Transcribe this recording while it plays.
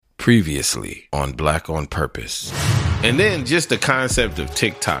Previously on Black on Purpose. And then just the concept of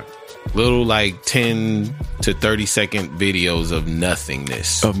TikTok. Little like 10 to 30 second videos of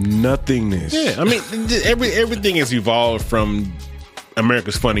nothingness. Yeah, I mean, everything has evolved from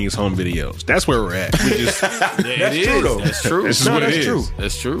America's Funniest Home Videos. That's where we're at. We just, That's true, though. That's true.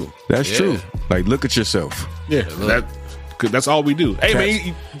 That's True. That's true. Like, look at yourself. Yeah, that's all we do.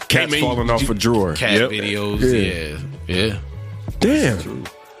 Hey, cats falling off a drawer. Cat videos. Yeah. Damn.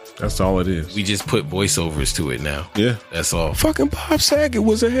 That's all it is. We just put voiceovers to it now. Yeah. That's all. Fucking Bob Saget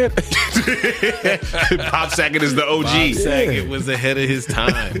was ahead. Bob Saget is the OG. Bob Saget was ahead of his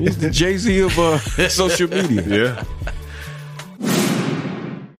time. He's the Jay-Z of social media. Yeah.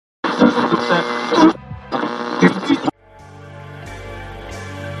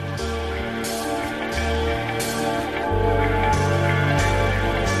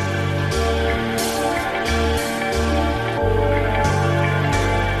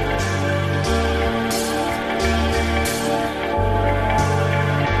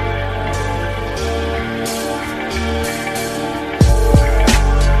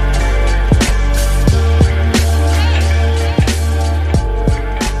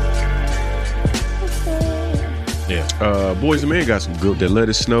 Boys and Men got some good. That Let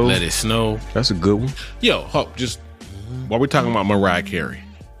It Snow. Let It Snow. That's a good one. Yo, just while we're talking about Mariah Carey,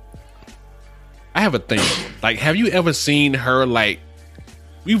 I have a thing. Like, have you ever seen her, like,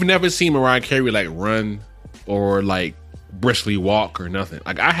 we've never seen Mariah Carey, like, run or, like, briskly walk or nothing.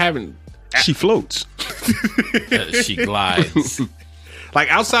 Like, I haven't. She floats. She glides. Like,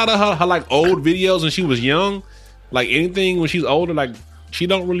 outside of her, like, old videos when she was young, like, anything when she's older, like, she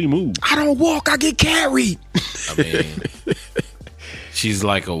don't really move. I don't walk, I get carried. I mean, she's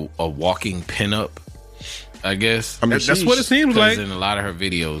like a walking pinup, I guess. I mean, that's what it seems like in a lot of her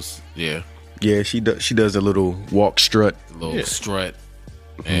videos. Yeah, she does a little walk strut, strut,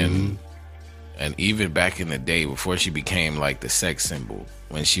 and even back in the day before she became like the sex symbol,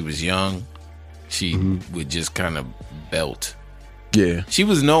 when she was young, she would just kind of belt. Yeah, she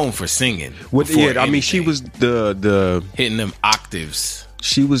was known for singing. I mean, she was the hitting them octaves.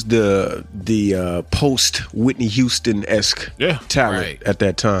 She was the post Whitney Houston-esque talent at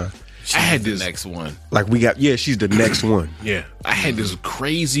that time. I had this next one. Like she's the next one. Yeah, I had this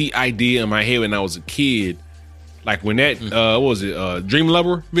crazy idea in my head when I was a kid. Like when that what was it, Dream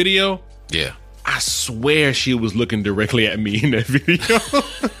Lover video? Yeah, I swear she was looking directly at me in that video.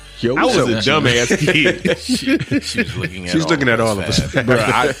 Yo, I was a dumbass kid. She was looking at. She's looking at all of us. Bro,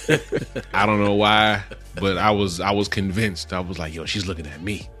 I don't know why, but I was convinced. I was like, yo, she's looking at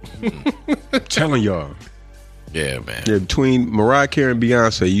me. I'm telling y'all. Yeah, man. Yeah, between Mariah Carey and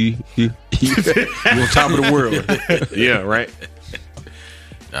Beyonce, you on top of the world. Yeah, right.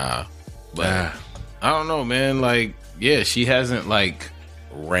 But I don't know, man. Like, yeah, she hasn't like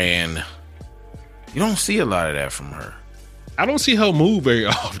ran. You don't see a lot of that from her. I don't see her move very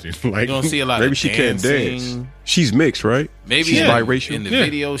often. Like, you don't see a lot. Maybe of she dancing. can't dance. She's mixed, right? Maybe she's biracial. In the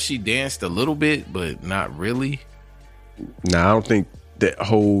video, she danced a little bit, but not really. Nah, I don't think the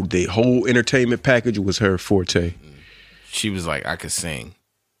whole entertainment package was her forte. She was like, I could sing,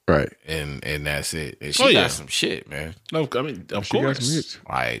 right, and that's it. And she got some shit, man. No, I mean, of she course, got some hits.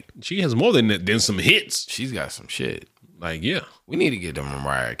 Like, she has more than some hits. She's got some shit. Like, yeah, we need to get the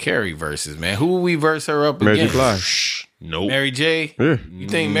Mariah Carey verses, man. Who will we verse her up Mary against? J. Blige. Nope. Mary J. Yeah. You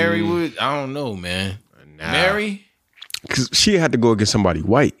think Mary would? I don't know, man. Nah. Mary? Because she had to go against somebody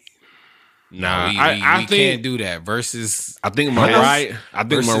white. Nah, we I think can't do that. Versus, I think Mariah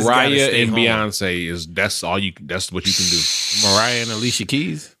and home. Beyonce that's what you can do. Mariah and Alicia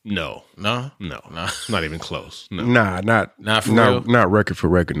Keys? No, not even close. No. Not for real? Not record for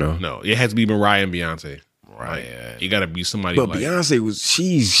record. No, it has to be Mariah and Beyonce. Mariah, you got to be somebody. But like,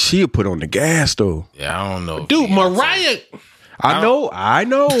 Beyonce she'll put on the gas though. Yeah, I don't know, dude. Mariah, I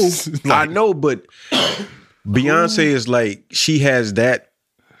know, but Beyonce is like, she has that.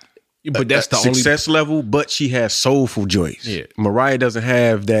 But that's the success level, but she has soulful joints. Yeah. Mariah doesn't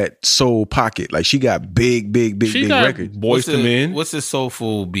have that soul pocket. Like, she got big records. Boys to Men. What's the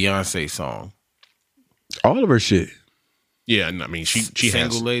soulful Beyonce song? All of her shit. Yeah, I mean, she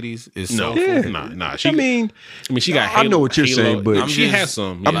Single has Ladies is no, soulful. nah. I mean, she got. I know what you're saying, but she has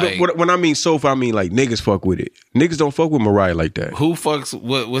some. Yeah. Like, when I mean soulful, I mean like niggas fuck with it. Niggas don't fuck with Mariah like that. Who fucks?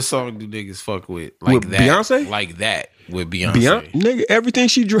 What song do niggas fuck with? Like with that? Beyonce? Like that with Beyonce? Nigga, everything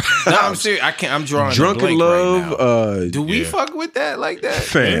she drops. No, I'm serious. I'm drawing Drunken Love. Right now. Do we fuck with that like that?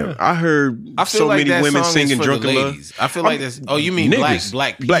 Fam, Yeah. I heard I feel so like many women song singing for Drunken Love. I feel like that's. Oh, you mean niggas.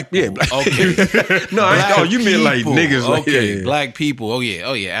 black people? Black, yeah. Black. Okay. No, you mean like niggas. Like, okay, yeah. black people. Oh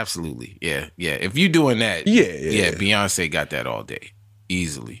yeah, absolutely. Yeah. If you doing that, Yeah. Beyonce got that all day,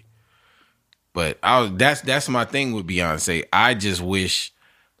 easily. But that's my thing with Beyonce. I just wish,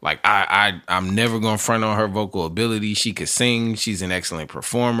 like, I'm never gonna front on her vocal ability. She could sing. She's an excellent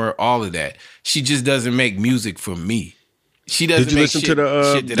performer. All of that. She just doesn't make music for me. She doesn't Did you make listen shit, to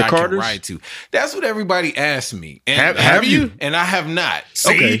the shit that I Carters? can ride to. That's what everybody asked me. And Have you? And I have not.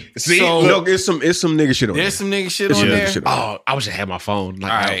 Okay. See, So- No, it's some nigga shit on There's there. some nigga shit There's on some there. nigga shit on there. Oh, I wish I had my phone.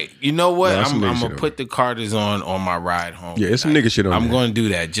 Like, All right, you know what? No, that's I'm some nigga gonna shit put the Carters on my ride home. Yeah, it's some tonight. nigga shit on I'm there. going to do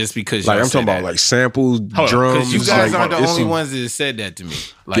that just because. Like y'all I'm said talking about that. like samples, on, drums. Because you guys like, aren't the it's only some- ones that said that to me.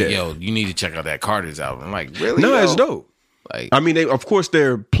 Like, Yeah. yo, you need to check out that Carter's album. I'm like, really? No, yo? it's dope. Like, I mean, of course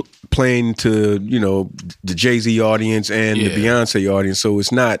they're playing to the Jay-Z audience and the Yeah. Beyonce audience, so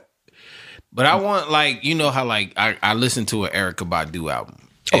it's not. but I want, like, you know how, like, I listened to an Erykah Badu album.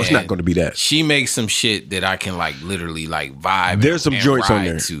 Oh, it's not and going to be that. She makes some shit that I can, like, literally, like, vibe. There's some and joints on ride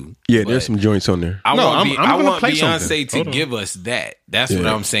there. To. Yeah, But there's some joints on there. I No, want, I'm I gonna want play Beyonce something. to Hold on. give us that. That's what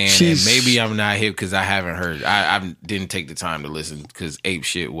Yeah. I'm saying. She's- And maybe I'm not hip because I haven't heard. I didn't take the time to listen because Ape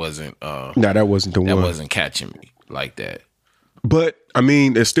shit wasn't. No, that wasn't the That one. wasn't catching me like that. But I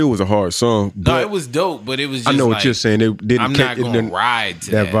mean, it still was a hard song. No, But it was dope, but it was. Just I know like, what you're saying. It didn't. I'm not it gonna didn't- ride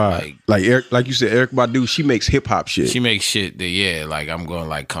to that that. vibe. Like Eric, like you said, Erykah Badu, she makes hip hop shit. She makes shit that like I'm gonna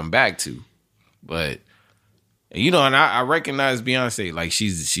like come back to, but and I recognize Beyonce, like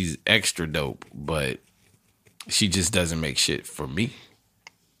she's extra dope, but she just doesn't make shit for me.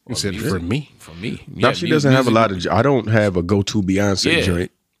 You said for me. For me, Now Yeah, she doesn't have a music- lot of. I don't have a go-to Beyonce Yeah.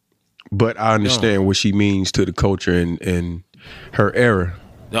 joint, but I understand what she means to the culture and her era.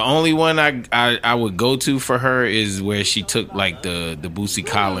 The only one I would go to for her is where she took like the Bootsy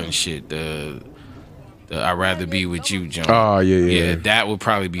Collins shit, the I'd rather be with you, John. Oh, yeah. That would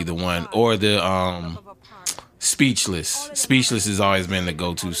probably be the one, or the Speechless. Speechless has always been the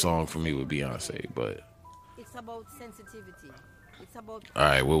go-to song for me with Beyonce. But It's about sensitivity. It's about. all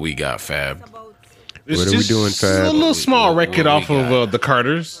right, what we got, Fab? It's about. It's What are we just doing, Fab? a little small What record we off of got? the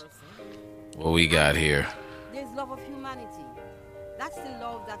Carters. What we got here? There's love of humanity. That's the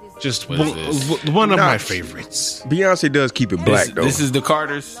love that is. Just What is this? one of Nah, my favorites. Beyonce does keep it black though. This is the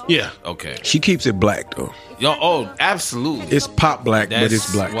Carters. Yeah. Okay. She keeps it black though. Absolutely. It's pop black, That's but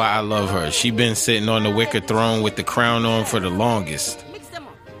it's black. why I love her. She been sitting on the wicker throne with the crown on for the longest. Mix them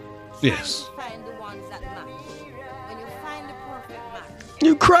up. Yes. Find the ones that match. When you find the perfect match,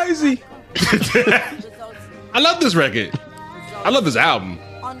 You crazy? results I love this record. I love this album.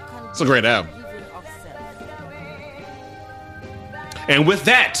 unconditional It's a great album. giving of self. And with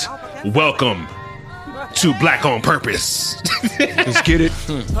that, welcome to Black on Purpose. Let's get it.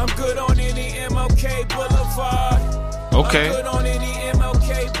 I'm good on any MLK Boulevard. Okay. I'm good on any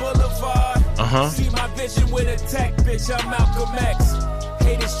MLK Boulevard. Uh-huh. See my vision with a tech, bitch. I'm Malcolm X.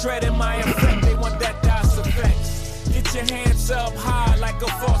 Haters dreading my effect. They want that DOS effect. Get your hands up high like a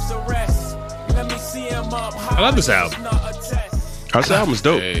false arrest. Let me see him up high. I love this album. This is not a test. This album's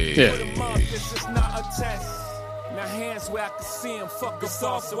dope. Yeah. This is not a test. Now hands where I can see him. Fuck a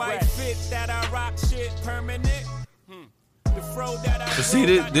false white fit that I rock shit permanent. The fro that I But see,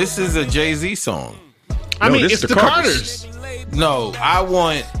 this is a Jay-Z song. I No, mean, this it's is the the Carters. No, I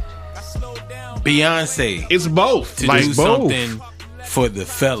want Beyonce It's both. to Like do both. something for the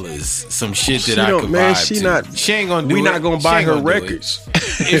fellas. Some shit that She I don't- could man, vibe she to. not- She ain't gonna do We it. not gonna She buy ain't her gonna do it. records.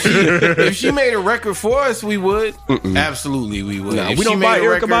 If she made a record for us, we would. Absolutely, we would. Nah, If we she don't made buy a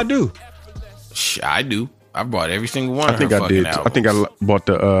Erykah record- Badu. I do. I bought every single one I of think her I fucking did. albums. I think I bought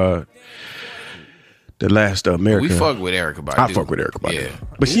the last American. We fuck with Erykah Badu. I fuck with Erykah Badu. Yeah,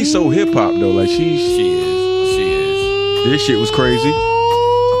 But she's so hip hop though. Like she is. She is. this shit was crazy.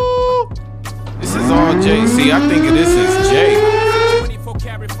 This is all Jay. See, I think of this as Jay.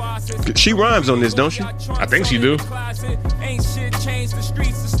 She rhymes on this, don't she? I think she do. Ain't shit changed, the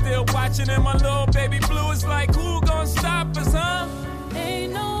streets are still watching, and my little baby blue is like, who gonna stop us, huh?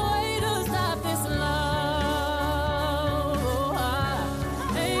 Ain't no way to stop this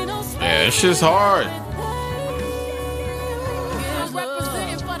love. Ain't no Yeah, it's just hard. I'm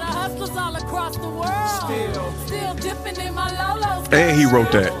representing for the hustlers all across the world. Still dipping in my Lolos. And he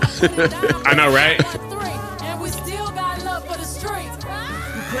wrote that. I know, right? And we still got love for the streets.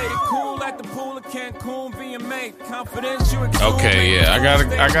 Play it cool at the pool of Cancun, VMA, confidential. Okay, yeah, I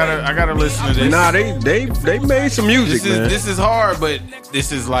gotta listen to this. Nah, they made some music, man. This is hard, but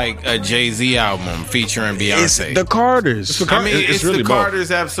this is like a Jay-Z album featuring It's Beyonce. the Carters. I mean, it's really the both.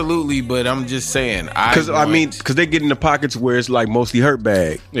 Carters, absolutely, but I'm just saying. Because they get in the pockets where it's like mostly Hurt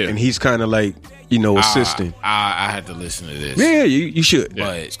Bag, Yeah. and he's kind of like assisting. I had to listen to this. Yeah, you should. Yeah,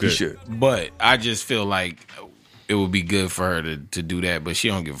 But it's You good. should. But I just feel like it would be good for her to do that, but she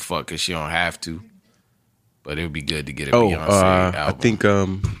don't give a fuck because she don't have to. But it would be good to get a Beyonce album. I think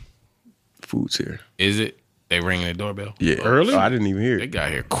Food's here. Is it? They ringing the doorbell? Yeah, Early? Oh, I didn't even hear They it.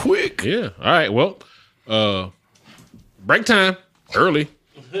 got here quick. Yeah. All right. Well, break time. Early.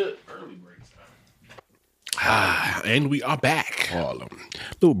 And we are back.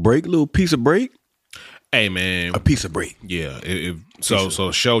 Little break, little piece of break, Hey, man. a piece of break. Yeah. So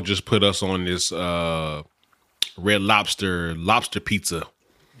the show just put us on this Red Lobster pizza.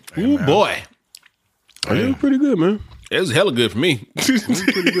 Ooh, boy. Oh, it was pretty good, man. It was hella good for me.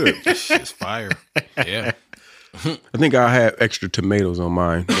 Pretty good. It's fire. Yeah. I think I'll have extra tomatoes on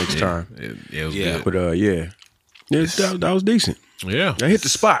mine next time. It was Yeah. good. But yeah, that was decent. Yeah. I hit the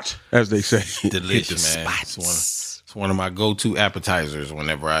spot, as they say. Delicious, man. It's one of my go-to appetizers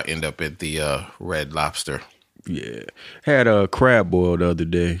whenever I end up at the Red Lobster. Yeah, had a crab boil the other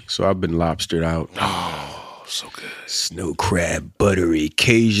day, so I've been lobstered out. Oh, so good. Snow crab, buttery,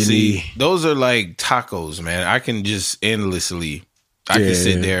 Cajun-y. See, those are like tacos, man. I can just endlessly, I can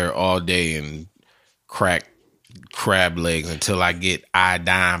sit there all day and crack crab legs until I get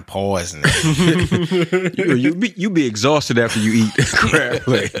iodine poisoning. You be exhausted after you eat crab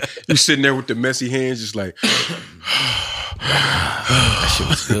leg. You sitting there with the messy hands, just like That shit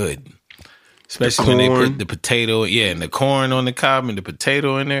was good. Especially when they corn. put the potato, and the corn on the cob and the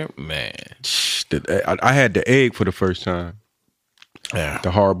potato in there, man. I had the egg for the first time. Yeah.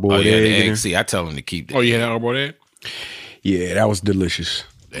 The hard boiled the egg. in egg. there. See, I tell them to keep the Oh, you had that about that? Yeah, that was delicious.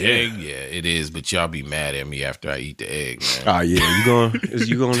 egg. Yeah, it is. But y'all be mad at me after I eat the egg, man. Ah, yeah,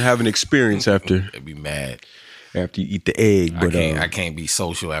 you gonna have an experience after They be mad. you eat the egg. But I can't be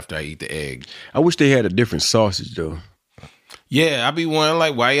social after I eat the egg. I wish they had a different sausage though. Yeah, I be wondering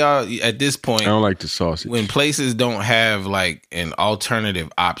like why y'all at this point I don't like the sausage. when places don't have like an alternative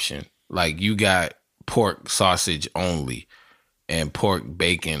option, like you got pork sausage only and pork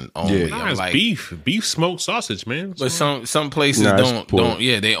bacon only. Yeah. I'm Nah, it's like, beef smoked sausage, man. but some places Nah, it's don't pork.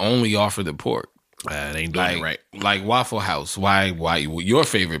 they only offer the pork. They ain't doing Like it right. like Waffle House. Why your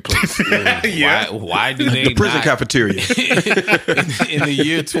favorite place? Why do they The prison not- cafeteria. in the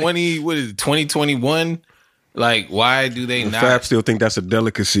year 2021? Like, why do they not? Fab still think that's a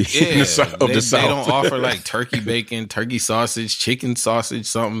delicacy in the South, of they, the South. They don't offer like turkey bacon, turkey sausage, chicken sausage,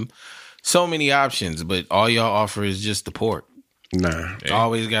 something. So many options, but all y'all offer is just the pork. Nah, I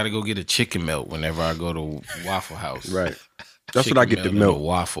always got to go get a chicken melt whenever I go to Waffle House. right. That's Chicken what I get to and a melt.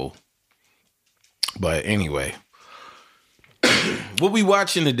 waffle. But anyway, what we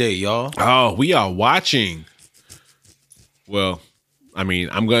watching today, y'all? Oh, we are watching. Well, I mean,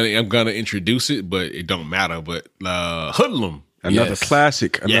 I'm gonna introduce it, but it don't matter. But Hoodlum, Another Yes.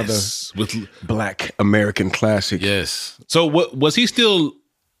 classic. Another yes. With Black American classic. Yes. so, what was he still?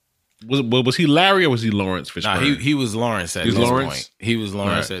 Was he Larry or was he Lawrence Nah, Fishburne? he was Lawrence at He's this Lawrence? point. He was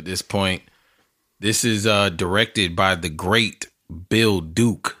Lawrence Right. at this point. This is directed by the great Bill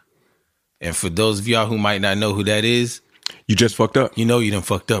Duke. And for those of y'all who might not know who that is, You just fucked up. you know you done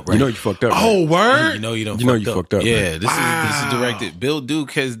fucked up, right? You know you fucked up. Oh, right? word! You know you done You know fucked you up. fucked up, Yeah, man. this is directed. Bill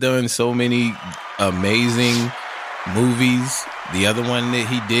Duke has done so many amazing movies. The other one that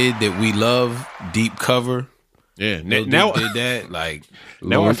he did that we love, Deep Cover. Yeah. Bill Now, Duke did that. Like,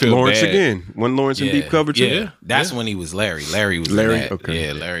 now I feel Lawrence bad. again. One Lawrence in deep cover too. Yeah, that's when he was Larry. Larry was Larry, in that. okay.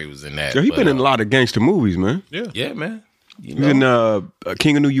 Yeah, Larry was in that. Yo, he But, been in a lot of gangster movies, man. Yeah, man. You He was know, in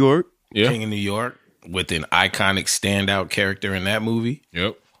King of New York. Yeah. King of New York with an iconic standout character in that movie.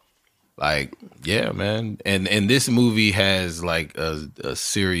 Yep. Like, yeah, man. And this movie has like a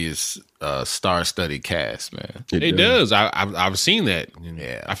serious star-studded cast, man. It does. I've seen that.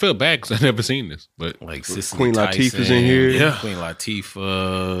 Yeah. I feel bad because I've never seen this, but Like Cicely Queen Latifah's Tyson, in here. Yeah. Queen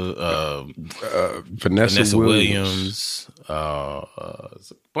Latifah, Vanessa, Vanessa Williams. Williams, a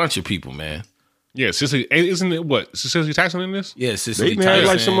bunch of people, man. yeah, Cicely, isn't it what Cicely Tyson in this? Yeah, They Cicely even Tyson. had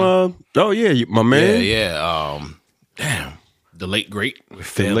like some. Oh yeah, my man. Yeah. Damn. The late great.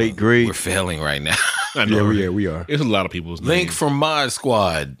 Failing. late great. We're failing right now. I know. Yeah, we are. It's a lot of people's Link names. from Mod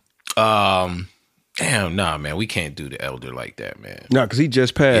Squad. Damn, nah, man, we can't do the elder like that, man. No, because he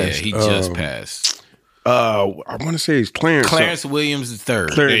just Yeah, passed. he just passed. I want to say it's Clarence. Clarence Williams III.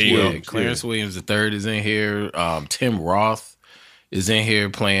 Clarence There you go. Williams. Clarence Williams III is in here. Tim Roth is in here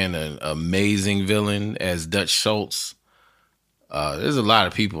playing an amazing villain as Dutch Schultz. There's a lot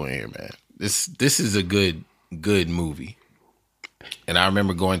of people in here, man. This is a good movie. And I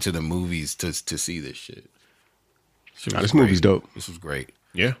remember going to the movies to see this shit. This movie's dope. This was great.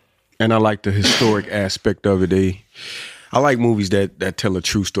 Yeah. And I like the historic aspect of it. I like movies that tell a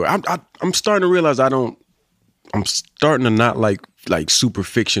true story. I'm starting to realize I'm starting to not like super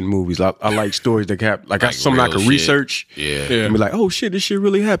fiction movies. I like stories that have like something I real can shit. research. Yeah. And be like, oh shit, this shit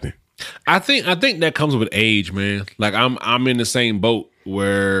really happened. I think that comes with age, man. Like I'm in the same boat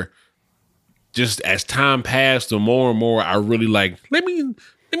where just as time passed, the more and more I really like. Let me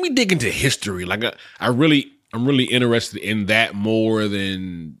dig into history. Like I'm really interested in that more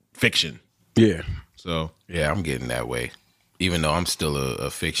than fiction. Yeah. So Yeah, I'm getting that way. Even though I'm still a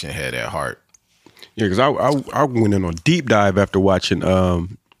fiction head at heart. Yeah, because I went in on deep dive after watching The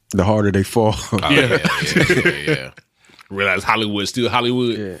Harder They Fall. Yeah. realize Hollywood's still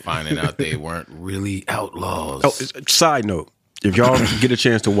Hollywood. Yeah. Finding out they weren't really outlaws. Side note, if y'all get a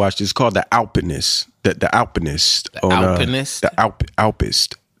chance to watch this, it's called The Alpinist. The Alpinist. Alpinist? The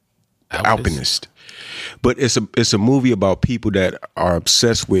Alpist. The Alpinist. But it's a movie about people that are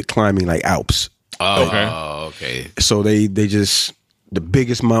obsessed with climbing like Alps. Okay. So they just the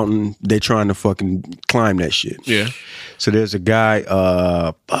biggest mountain, they trying to fucking climb that shit. Yeah. So there's a guy,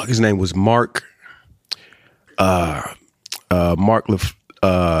 his name was Mark. Mark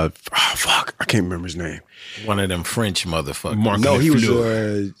I can't remember his name. One of them French motherfuckers. Mark No, he was.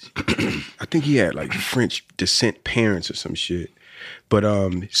 Lefleur. I think he had like French descent parents or some shit. But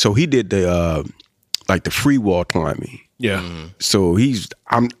so he did the like the free wall climbing. Yeah. So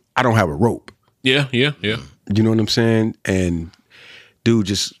I don't have a rope. Yeah. You know what I'm saying? And dude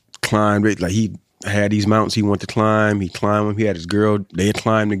just climbed it. Like he had these mountains he wanted to climb. He climbed them. He had his girl. They had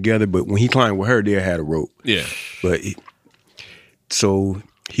climbed together. But when he climbed with her, they had a rope. Yeah. But so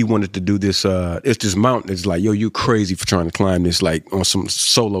he wanted to do this. It's this mountain. It's like, yo, you crazy for trying to climb this, like on some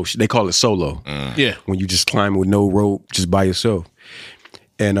solo shit. They call it solo. Yeah. When you just climb with no rope, just by yourself.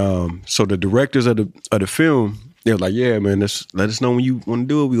 And so the directors of the film, they were like, yeah, man, let us know when you want to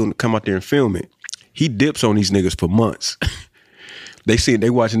do it. We're gonna come out there and film it. He dips on these niggas for months. They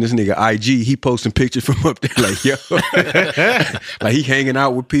watching this nigga IG. He posting pictures from up there like, yo, like he hanging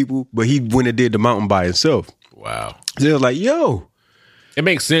out with people, but he went and did the mountain by himself. Wow. They was like, yo. It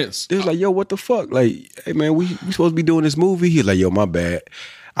makes sense. They was like, yo, what the fuck? Like, hey man, we supposed to be doing this movie. He was like, yo, my bad.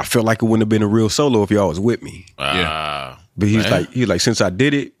 I felt like it wouldn't have been a real solo if y'all was with me. Yeah. But he's like, since I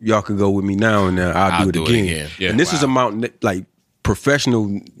did it, y'all can go with me now, and I'll do it again. Yeah. And this is a mountain that, like,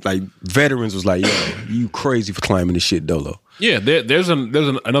 professional, like, veterans was like, yo, you crazy for climbing this shit, Dolo. Yeah, there's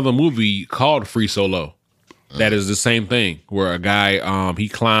another movie called Free Solo that is the same thing, where a guy he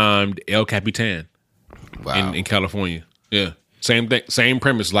climbed El Capitan in California. Yeah, same thing, same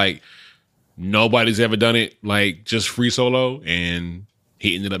premise. Like nobody's ever done it, like just free solo, and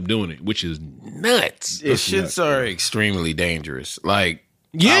he ended up doing it, which is nuts. The shits are extremely dangerous. Like,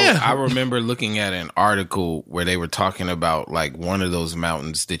 yeah, I remember looking at an article where they were talking about like one of those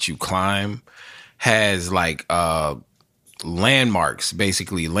mountains that you climb has like landmarks,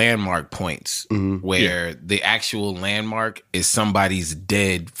 basically landmark points, where the actual landmark is somebody's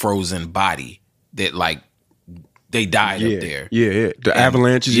dead frozen body that like they died up there. Yeah. The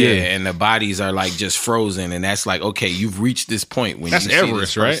avalanches, and the bodies are like just frozen, and that's like, okay, you've reached this point when that's you see Everest,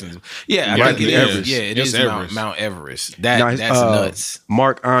 this right? person's- Yeah, I Yeah, think it Everest. is. Yeah, it It's is Everest. Mount Everest. Now, That's nuts.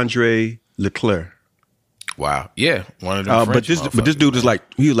 Marc-Andre Leclerc. Wow. Yeah, one of them. But this dude is like,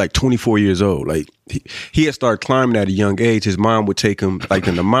 he was like 24 years old. Like he had started climbing at a young age. His mom would take him like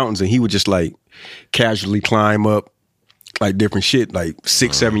in the mountains, and he would just like casually climb up like different shit, like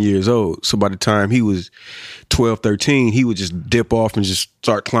 6, 7 years old. So by the time he was 12, 13, he would just dip off and just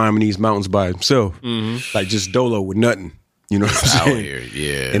start climbing these mountains by himself. Like just Dolo with nothing. You know what I'm out saying? here.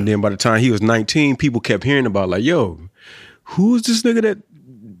 Yeah. And then by the time he was 19, people kept hearing about like, yo, who is this nigga that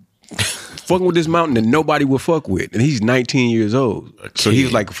fucking with this mountain that nobody would fuck with? And he's 19 years old. So he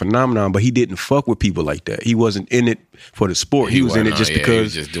was like a phenomenon, but he didn't fuck with people like that. He wasn't in it for the sport. He was in it just he because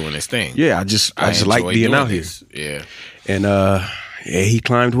was just doing his thing. yeah, I just like enjoy being doing out this. here. Yeah. And he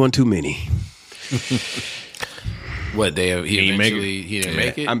climbed one too many. What he didn't make eventually he didn't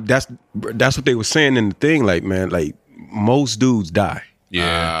make it. That's what they were saying in the thing. Like, man, like most dudes die.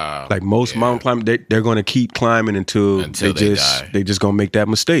 Yeah, Like most mountain climbers, they're going to keep climbing until Until they they just die. they just gonna make that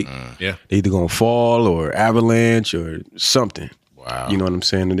mistake. yeah. They either gonna fall or avalanche or something. Wow. You know what I'm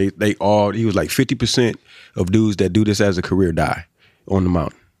saying? And they all, he was like 50% of dudes that do this as a career die on the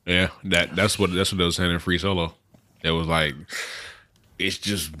mountain. Yeah, that's what they were saying in Free Solo. It was like it's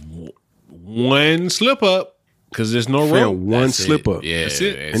just one slip up because there's no rope. Fam, one That's slip it. up. Yeah, That's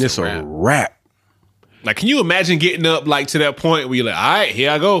it. And it's a wrap. Like, can you imagine getting up like to that point where you're like, all right, here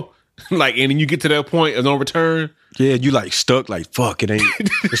I go, like, and then you get to that point of no return. Yeah, you like stuck, like fuck, it ain't.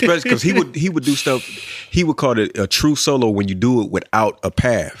 Especially because he would do stuff. He would call it a true solo when you do it without a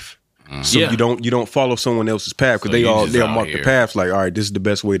path. So Yeah. you don't follow someone else's path because So you just they'll out mark here. the paths. Like, all right, this is the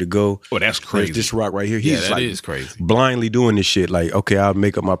best way to go. Oh, that's crazy. There's this rock right here. Yeah, He's that like is crazy. blindly doing this shit. Like, okay, I'll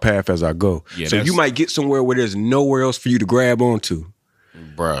make up my path as I go. Yeah, so that's- you might get somewhere where there's nowhere else for you to grab onto.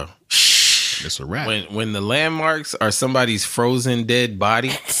 Bro. It's a wrap. When the landmarks are somebody's frozen dead body,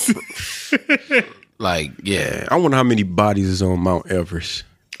 Like, yeah. I wonder how many bodies is on Mount Everest.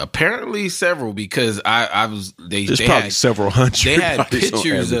 Apparently several, because I was There's they probably had several hundred. they had bodies on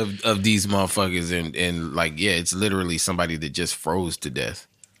pictures Everest. of these motherfuckers and like, yeah, it's literally somebody that just froze to death.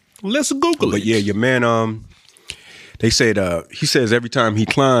 Let's Google it. But yeah, your man. They said he says every time he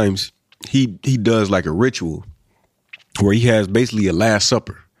climbs, he does like a ritual where he has basically a Last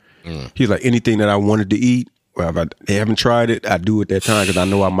Supper. He's like, anything that I wanted to eat, well, if they haven't tried it, I do it that time because I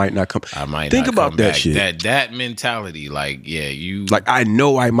know I might not come. I might think not about come that back. shit. That mentality, like, yeah, you Like I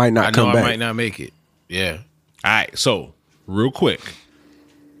know I might not I know come I back. might not make it. Yeah. All right, so real quick,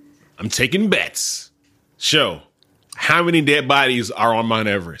 I'm taking bets. Show how many dead bodies are on Mount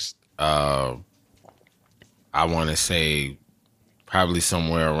Everest? I want to say probably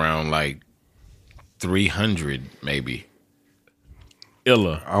somewhere around like 300, maybe.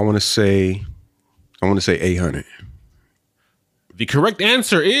 Illa. I want to say 800. The correct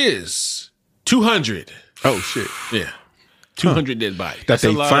answer is 200. Oh shit! Yeah, 200 dead bodies. That That's they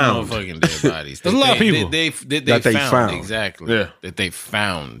a lot found. of motherfucking dead bodies. That's a lot of people. That they found. Exactly. Yeah. That they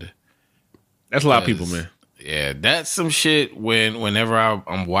found. That's a lot of people, man. Yeah, that's some shit. Whenever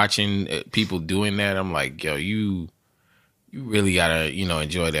I'm watching people doing that, I'm like, yo, you really gotta,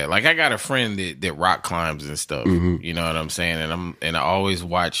 enjoy that. Like, I got a friend that rock climbs and stuff. You know what I'm saying? And I always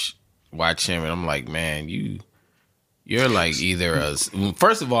watch him, and I'm like, man, you're like either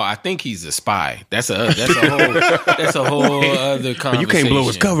first of all, I think he's a spy. That's a whole other conversation. But you can't blow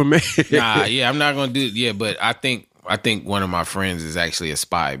his cover, man. Nah, yeah, I'm not gonna do it. Yeah, but I think one of my friends is actually a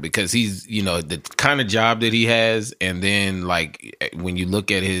spy because he's, the kind of job that he has, and then like when you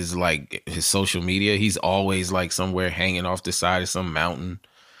look at his social media, he's always like somewhere hanging off the side of some mountain,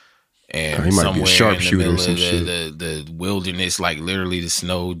 and he might be a somewhere in the sharpshooter middle or of some shit. the wilderness, like literally the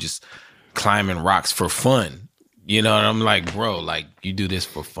snow, just climbing rocks for fun. You know, and I'm like, bro, like you do this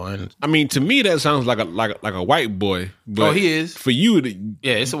for fun. I mean, to me, that sounds like a white boy. But Oh, he is. For you,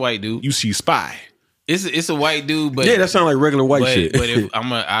 Yeah, it's a white dude. you see spy. It's a white dude, but Yeah, that sounds like regular white but, shit. But if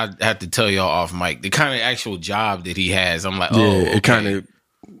I have to tell y'all off mic, the kind of actual job that he has, I'm like, yeah, oh, okay. it kind of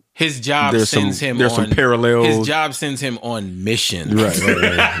his job there's sends some- him. there's on, some parallels. His job sends him on missions.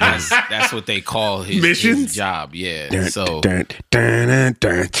 right. That's what they call his Missions? job. Yeah. So Dun, dun, dun,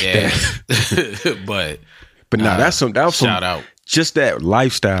 dun, yeah, dun. but But that was some shout out. Just that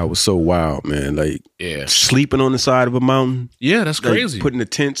lifestyle was so wild, man. Like Yeah. sleeping on the side of a mountain. Yeah, that's Like, crazy. putting the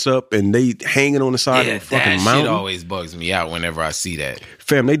tents up and they hanging on the side Yeah, of a fucking that shit mountain. always bugs me out whenever I see that.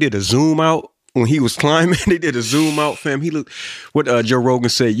 Fam, they did a zoom out when he was climbing. They did a zoom out, fam. He looked what Joe Rogan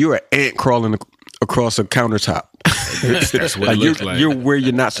said, you're an ant crawling across a countertop. That's what it you're, looks like. you're where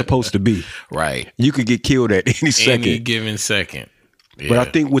you're not supposed to be. Right. You could get killed at any second. Any given second. Yeah. But I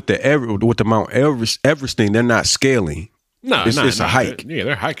think with the Mount Everest thing, they're not scaling. No, it's a hike. Yeah,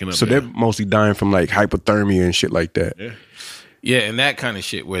 they're hiking up So there. they're mostly dying from like hypothermia and shit like that. Yeah, and that kind of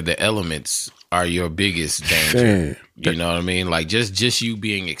shit where the elements are your biggest danger. Damn. You know what I mean? Like just you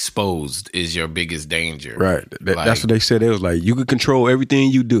being exposed is your biggest danger. Right. Like, That's what they said. It was like, you can control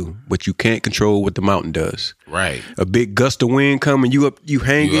everything you do, but you can't control what the mountain does. right. A big gust of wind coming, you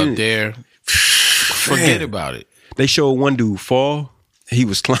hanging. You up there, forget about it. They showed one dude fall. He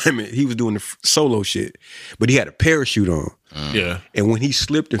was climbing. He was doing the solo shit, but he had a parachute on. Yeah. And when he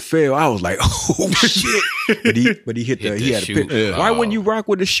slipped and fell, I was like, "Oh shit!" But he hit Hit the the he had a chute. parachute. Why wouldn't you rock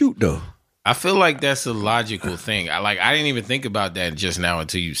with the chute though? I feel like that's a logical thing. I didn't even think about that just now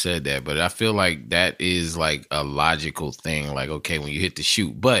until you said that, but I feel like that is like a logical thing. Like, okay, when you hit the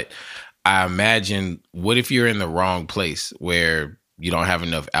chute, but I imagine, what if you're in the wrong place where you don't have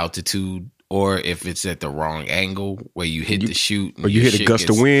enough altitude, or if it's at the wrong angle where you hit the chute, Or you hit a gust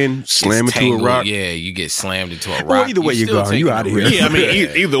of wind, slam into a tangled. rock. Yeah, you get slammed into a rock. Well, either way you still go, you taking outta a here. risk. Yeah, I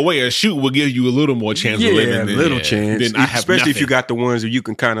mean, either way, a shoot will give you a little more chance of Yeah, living. a than- little yeah. chance. Then I have Especially if you nothing. got the ones that you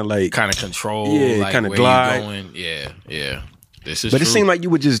can kind of like. Kind of control, Yeah, like kinda where glide. you going. Yeah. This is But it true. seemed like you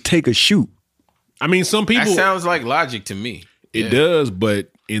would just take a shoot. I mean, some that people, sounds like logic to me. it Yeah. does, but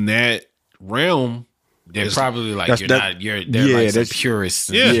in that realm, They're probably like, that's- they're yeah, like some that's- purists.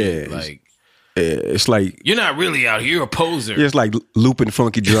 And yeah. shit. Like, It's like you're not really out here, you're a poser. it's like looping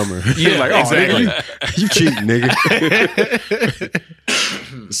funky drummer. Yeah, like, oh, exactly. nigga, you cheating, nigga.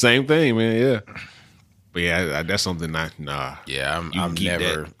 same thing, man. Yeah. But yeah, that's something nah. Yeah, You I'm keep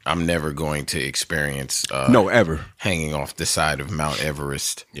never I'm never going to experience No, ever. hanging off the side of Mount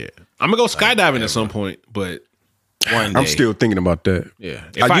Everest. Yeah. I'm going to go skydiving at some point, but One day. I'm still thinking about that. yeah.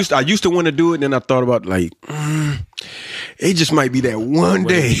 I used to want to do it, and then I thought about like, it just might be that one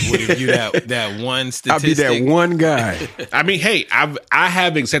day. What if you that one I'll statistic? be that one guy. I mean, hey, I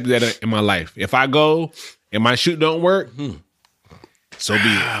have accepted that in my life. If I go and my shoot don't work, So be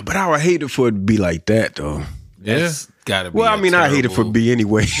it. But I would hate it for it to be like that, though. That's gotta be. Well, I mean, I hate it for it to be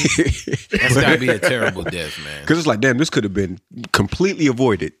anyway. That's gotta be a terrible death, man. Because it's like, damn, this could have been completely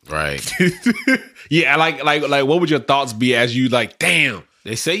avoided. Right. Yeah, like what would your thoughts be as you like, damn,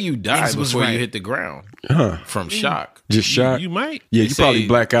 They say you die Niggas was before right. you hit the ground from shock. Just shot. you might. Yeah, They you probably say-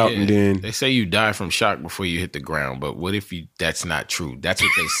 black out yeah, and then. they say you die from shock before you hit the ground. But what if that's not true? That's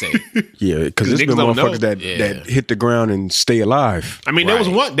what they say. Yeah, because there's niggas been don't know. motherfuckers that hit the ground and stay alive. I mean, there was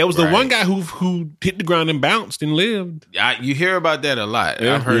Right, the right. one guy who hit the ground and bounced and lived. You hear about that a lot.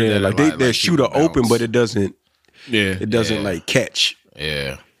 I've heard Yeah, that like a they lot. their shooter people open, bounce. but it doesn't Yeah, like catch.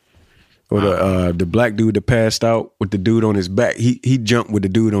 Yeah. Or the black dude that passed out with the dude on his back. He jumped with the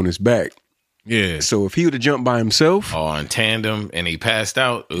dude on his back. yeah. So if he would have jumped by himself, Oh, in tandem, and he passed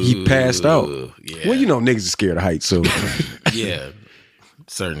out. he passed out. Yeah. Well, you know, niggas are scared of heights, so Yeah.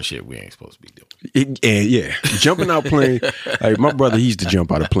 Certain shit we ain't supposed to be doing. and yeah, jumping out plane. Like my brother, he used to jump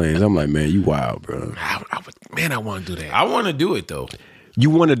out of planes. I'm like, man, you wild, bro. I want to do that. I want to do it though. You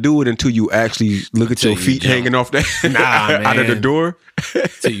want to do it until you actually look at your Until you feet jump. hanging off that Nah, out of the man. door.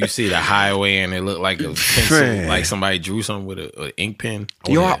 Till you see the highway and it look like a pencil, Man. like somebody drew something with an ink pen.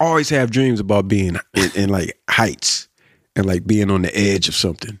 Yo, I always have dreams about being in like heights and like being on the edge of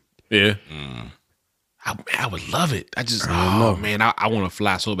something. Yeah. I would love it. I just, man, I want to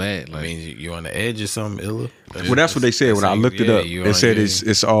fly so bad. I Like, mean, you on the edge or something, Illa? Well, that's what they said when I looked it up. It said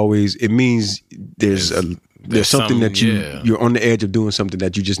it's always, it means there's something that you're on the edge of doing something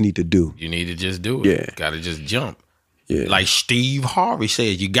that you just need to do. You need to just do it. Yeah. Got to just jump. Yeah. Like Steve Harvey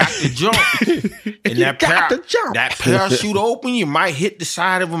said, you got to jump. And You got to jump. That parachute open, you might hit the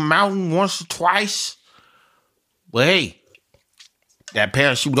side of a mountain once or twice. But hey, that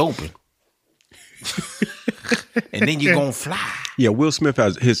parachute open. And then you're going to fly. Yeah, Will Smith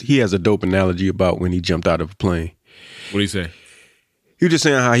has a dope analogy about when he jumped out of a plane. what do you say? He was just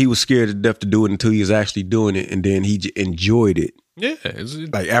saying how he was scared to death to do it until he was actually doing it, and then he enjoyed it. Yeah.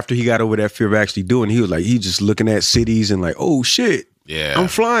 Like after he got over that fear of actually doing it, he was like, he just looking at cities and like, oh shit, Yeah. I'm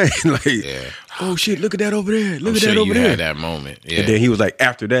flying. Like, oh shit, look at that over there. Look I'm at sure that over you there. had that moment. Yeah. And then he was like,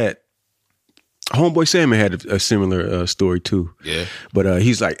 after that, Homeboy Salmon had a similar story too. Yeah. But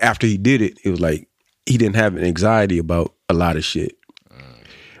he's like, after he did it, it was like he didn't have an anxiety about a lot of shit.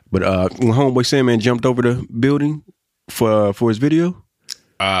 But when Homeboy Salmon jumped over the building for his video,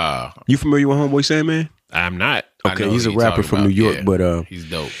 you familiar with Homeboy Salmon? I'm not. I Okay, know he's a who you rapper talking from about. New York, Yeah. but He's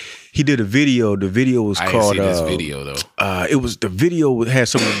dope. he did a video. The video was I didn't called. see this video though. It was the video had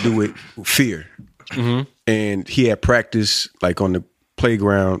something to do with fear, and he had practice like on the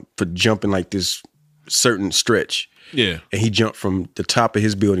playground for jumping like this certain stretch. Yeah. And he jumped from the top of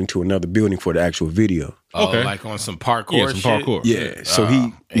his building to another building for the actual video. Okay. Like on some parkour Yeah, some shit? parkour. Yeah, so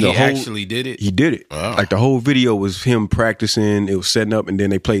And he actually did it? He did it. Wow. Like the whole video was him practicing. It was setting up, and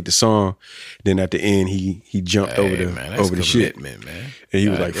then they played the song. Then at the end, he jumped over Hey, the man, that's over the shit, commitment, man. and he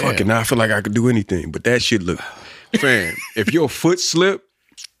was like, "Fuck it, now I feel like I could do anything." But that shit look, fam. If your foot slip,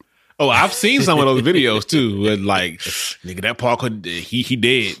 Oh, I've seen some of those videos too. With like, nigga, that parkour, he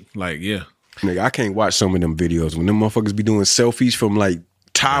dead. Like, yeah. nigga, I can't watch some of them videos when them motherfuckers be doing selfies from like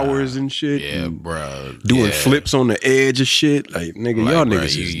towers and shit. Yeah, and bro. doing Yeah. flips on the edge of shit. Like, nigga, Like, y'all bro,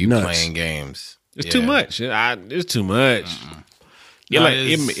 niggas is you nuts. playing games. It's Yeah. too much. It's too much. Yeah, No, like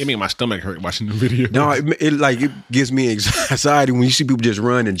it's- it made my stomach hurt watching the video. No, it gives me anxiety when you see people just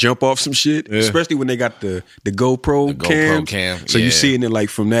run and jump off some shit, especially when they got the GoPro, GoPro cam. cam, So yeah. you seeing it like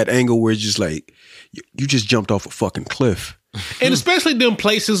from that angle where it's just like you just jumped off a fucking cliff. And especially them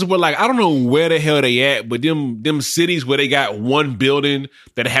places where, like, I don't know where the hell they at, but them cities where they got one building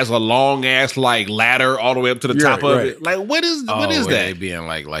that has a long ass like ladder all the way up to the Yeah, top of right. it. Like, what is where They that? be in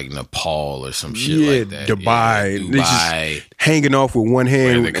like Nepal or some shit Yeah, like that. Dubai. Yeah, They Dubai. just hanging off with one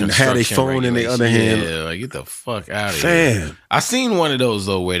hand Where the and had a construction phone in the other hand. regulations- Yeah, like get the fuck out of Fam. here. I seen one of those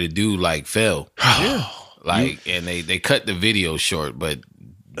though where the dude like fell. Like and they cut the video short, but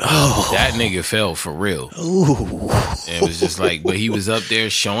that nigga fell for real. And it was just like, but he was up there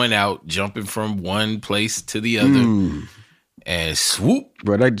showing out, jumping from one place to the other. And swoop.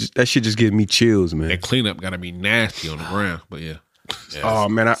 Bro, that shit just gives me chills, man. That cleanup got to be nasty on the ground. But yeah, Oh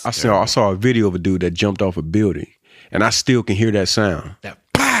man, I saw a video of a dude that jumped off a building, and I still can hear that sound. that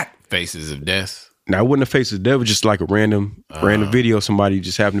pat. Faces of death. Now, it wasn't a face of death. It was just like a random video. Somebody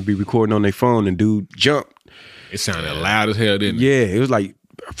just happened to be recording on their phone, and dude jumped. It sounded loud as hell, didn't it? Yeah, it was like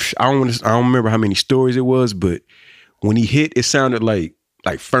I don't remember how many stories it was, but when he hit, it sounded like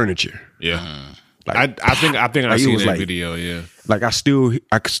furniture. Yeah. Like I think I like it seen was that like- video. Yeah. like I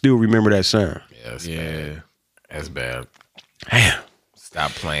could still remember that sound. Yeah, that's Yeah. bad. That's bad. Damn. It's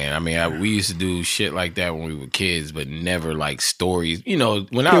Stop playing. I mean, we used to do shit like that when we were kids, but never like stories. You know,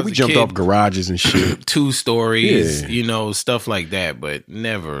 when I was we a jumped kid, off garages and shit. 2 stories, Yeah. you know, stuff like that, but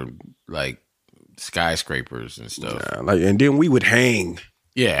never like skyscrapers and stuff. Like, and then we would hang.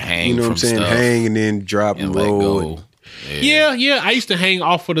 Yeah, hang. You know what I'm from saying? stuff Hang and then drop and and let roll. go. Yeah. I used to hang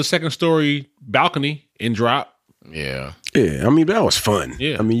off of the second story balcony and drop. Yeah. Yeah, I mean that was fun.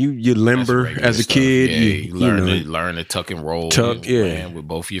 Yeah. I mean you limber That's regular as a stuff. kid. Yeah, you learn to tuck and roll. Tuck, You yeah. ran with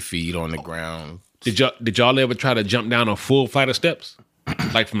both your feet on the ground. Did y'all ever try to jump down a full flight of steps,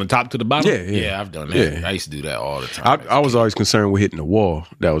 like from the top to the bottom? Yeah, I've done that. Yeah. I used to do that all the time. I was always concerned with hitting the wall.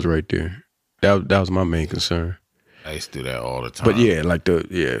 That was right there. That was my main concern. I used to do that all the time. But yeah, like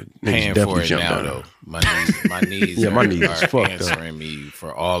niggas paying definitely for it jumped now down. though. My knees, Yeah, my knees are is fucked up. answering me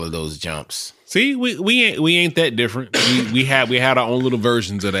for all of those jumps. See, we ain't that different. We had our own little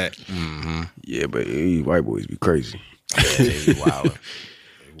versions of that. Yeah, but these white boys be crazy.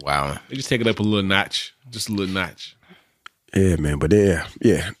 Wow. They just take it up a little notch, just a little notch. Yeah, man. But the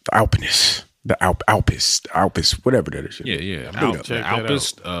Alpinist. The Alpist, whatever that is. Yeah. Check that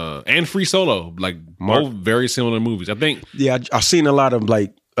Alpist and Free Solo, like Mark- both very similar movies. I think. Yeah, I've seen a lot of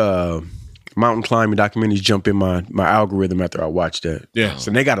like mountain climbing documentaries jump in my algorithm after I watched that. Yeah. So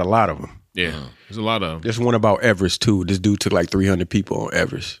they got a lot of them. Yeah, there's a lot of. There's one about Everest too. This dude took like 300 people on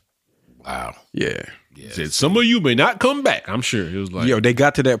Everest. Wow. Yeah. Said some of you may not come back. I'm sure it was like. Yo, they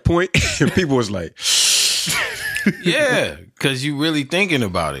got to that point and people was like, Yeah, because you really thinking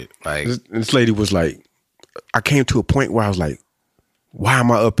about it. Like, this lady was like, I came to a point where I was like, why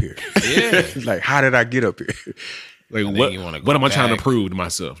am I up here? yeah. Like, how did I get up here? Like then you wanna go what am I trying to back. prove to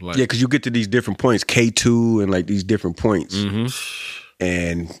myself? Like, Yeah, because you get to these different points, K2 and like these different points.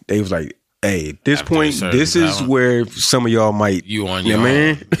 And they was like, hey, at this After a point, certain this is talent. where some of y'all might. You on Yeah, your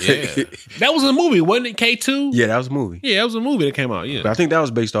man. own. Yeah. that was a movie, wasn't it? K2. Yeah, that was a movie. Yeah, that was a movie that came out. Yeah, But I think that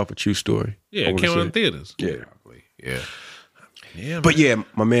was based off a true story. yeah, I it wanna came out say. in theaters. Yeah. Yeah. Yeah, But yeah,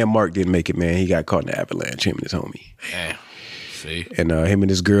 my man Mark didn't make it, man. He got caught in the avalanche, him and his homie. Yeah. See? And him and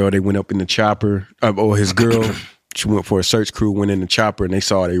his girl, they went up in the chopper. Or his girl, she went for a search crew, went in the chopper, and they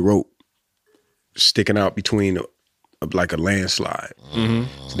saw a rope sticking out between like a landslide.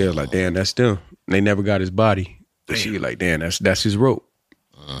 So they was like, damn, that's them. And they never got his body. But she was like, damn, that's his rope.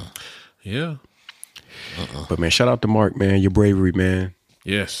 yeah, But man, shout out to Mark, man. Your bravery, man.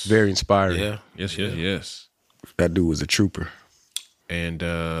 yes, Very inspiring. Yeah. yes. That dude was a trooper. And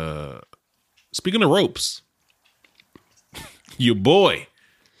speaking of ropes, your boy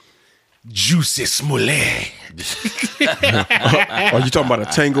Juicy Smollett. Are you talking about a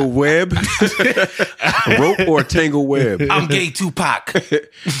tangle web? A rope or a tangle web? I'm gay Tupac.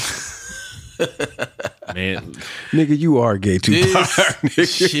 Man, Nigga, you are gay too.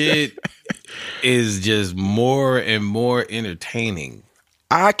 This shit is just more and more entertaining.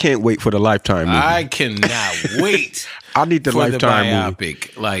 I can't wait for the Lifetime movie. I cannot wait I need the for Lifetime the movie.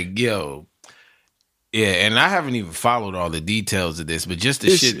 biopic. Like, yo. Yeah, and I haven't even followed all the details of this, but just the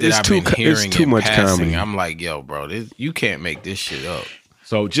It's- shit that it's I've too been co- it's hearing too in much passing, comedy. I'm like, yo, bro, you can't make this shit up.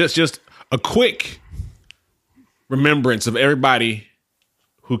 so just a quick remembrance of everybody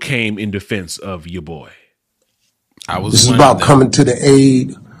who came in defense of your boy. I was This is one about of them. coming to the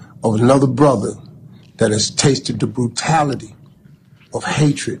aid of another brother that has tasted the brutality of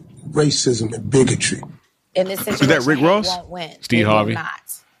hatred, racism, and bigotry. In this situation, that Rick hate Ross? won't win. Steve It will Harvey?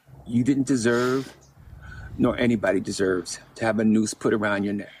 not. You didn't deserve, nor anybody deserves, to have a noose put around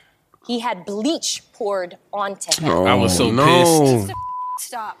your neck. He had bleach poured onto him. I was so no. pissed.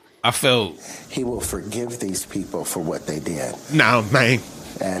 Stop. I felt, He will forgive these people for what they did. Nah, man.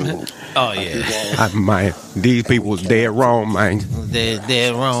 And oh yeah, Man, these people was dead wrong, man.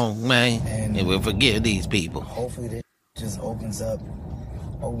 they're wrong, man, and we'll forgive these people. Hopefully this just opens up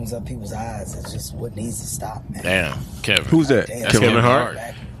people's eyes. It's just what needs to stop, man. Damn, Kevin. Who's that? That's Kevin Hart.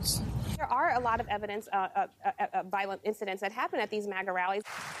 There are a lot of evidence of violent incidents that happen at these MAGA rallies.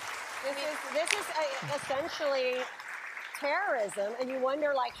 This is essentially terrorism, and you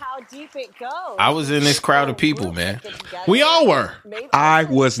wonder like how deep it goes. I was in this crowd of people, man. We all were. I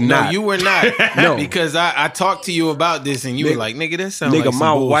was No, not. you were not. No. Because I talked to you about this, and you were like, "Nigga, that sounds Nigga, like some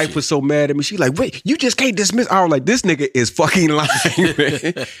my bullshit. wife was so mad at me. She like, wait, you just can't dismiss. I was like, this nigga is fucking lying, man.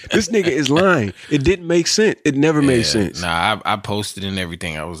 This nigga is lying. It didn't make sense. It never made sense. Nah, I posted and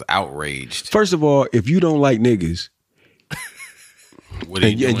everything. I was outraged. First of all, if you don't like niggas What are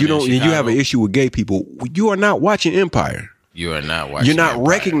and, you and doing you don't, in and you have an Chicago? issue with gay people, you are not watching Empire. You are not watching. You're not Empire.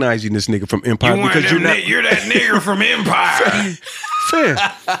 recognizing this nigga from Empire You because you're not. You're that nigger from Empire. Fair.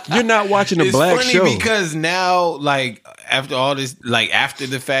 You're not watching a It's black funny show. because now, like, after all this, like after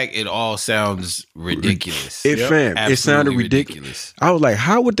the fact, it all sounds ridiculous. It sounded ridiculous. I was like,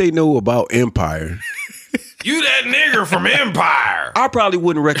 how would they know about Empire? You that nigger from Empire. I probably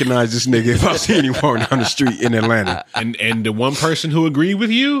wouldn't recognize this nigga if I see him walking down the street in Atlanta. And the one person who agreed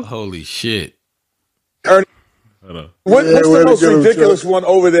with you? Holy shit. What's the most ridiculous one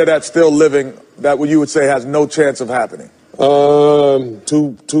over there that's still living that you would say has no chance of happening?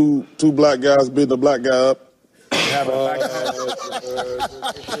 Two black guys beating a black guy up.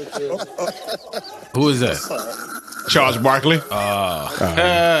 Who is that? Charles Barkley.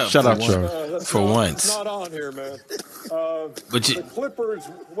 Shut up, Charles. For once. Not on here, man. But the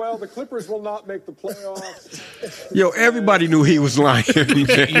Clippers will not make the playoffs. Yo, everybody knew he was lying.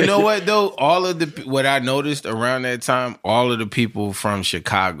 You know what though? What I noticed around that time, all of the people from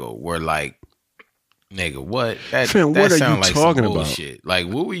Chicago were like, nigga, what? Fam, what are you like talking some about? bullshit. Like,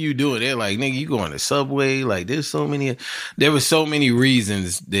 what were you doing? They're like, nigga, you go on the subway. Like, there were so many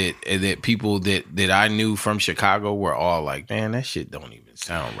reasons that people that I knew from Chicago were all like, man, that shit don't even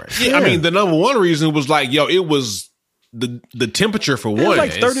sound right. Yeah, I mean, the number one reason was like, yo, it was the temperature for one. It was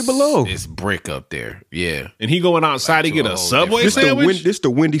like 30 below. It's brick up there. Yeah. And he going outside to get a Subway sandwich? This the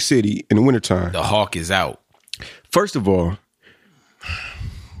Windy City in the wintertime. The hawk is out. First of all,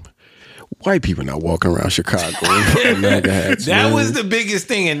 white people not walking around Chicago. That was the biggest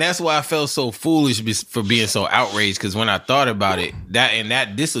thing, and that's why I felt so foolish for being so outraged. Because when I thought about it,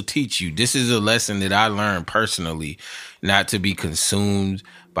 this will teach you. This is a lesson that I learned personally, not to be consumed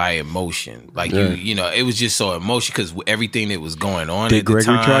by emotion. Like you know, it was just so emotional because everything that was going on. Dick at the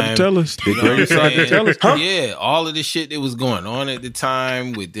Gregory time, tried to tell us. Dick Gregory tried to tell us. Huh? Yeah, all of the shit that was going on at the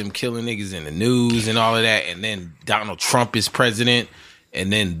time with them killing niggas in the news and all of that, and then Donald Trump is president. And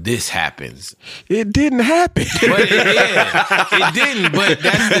then this happens. It didn't happen. But it didn't. But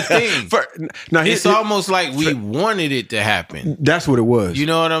that's the thing. It's almost like we wanted it to happen. That's what it was. You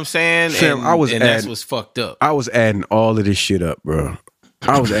know what I'm saying? Fam, that's what's fucked up. I was adding all of this shit up, bro.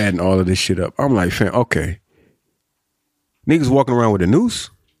 I'm like, fam, okay. Niggas walking around with a noose.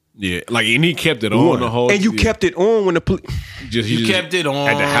 Yeah, like, and he kept it on the whole. And you kept it on when the police. You kept it on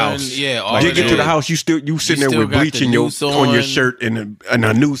at the house. Yeah, like, you get to the house, you sitting there with bleach on your shirt and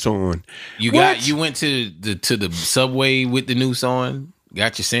a noose on. You went to the subway with the noose on.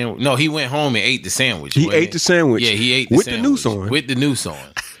 Got your sandwich. No, he went home and ate the sandwich. He ate the sandwich. Yeah, he ate with the noose on. With the noose on.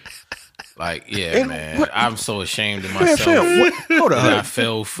 Like, yeah, man, I'm so ashamed of myself. Man, hold on, I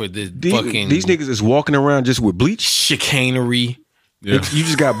fell for these niggas is walking around just with bleach, chicanery. Yeah. You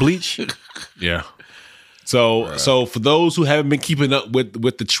just got bleach. Yeah. So for those who haven't been keeping up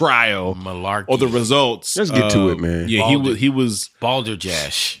with the trial Malarkey or the results, let's get to it, man. Yeah, he was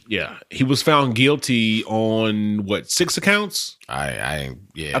balderdash. Yeah, he was found guilty on 6 accounts. I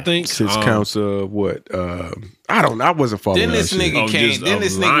think 6 counts of what? I don't know. I wasn't following. Then this nigga came. Then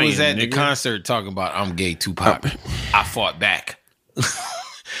this nigga was at the nigga. concert talking about I'm gay Tupac. I fought back.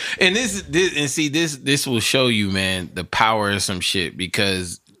 And this will show you, man, the power of some shit,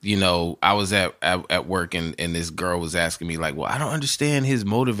 because, you know, I was at work and this girl was asking me like, well, I don't understand his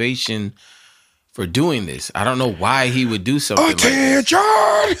motivation for doing this. I don't know why he would do something like this.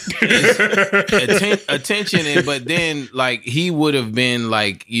 Attention. But then, like, he would have been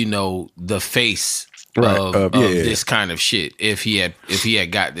like, you know, the face of this kind of shit if he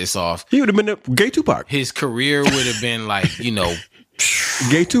had got this off. He would have been a gay Tupac. His career would have been like, you know,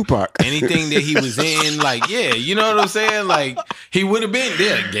 gay Tupac. Anything that he was in, like, yeah, you know what I'm saying? Like, he would have been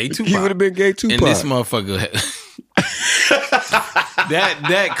gay Tupac. He would have been gay Tupac. And this motherfucker,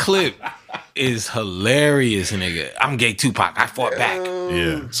 that clip is hilarious, nigga. I'm gay Tupac. I fought back.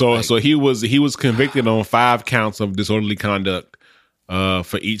 Yeah. So he was convicted on 5 counts of disorderly conduct.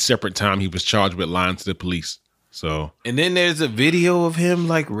 For each separate time he was charged with lying to the police. So, and then there's a video of him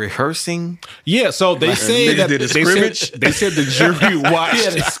like rehearsing. Yeah, so they say that they said the jury watched. He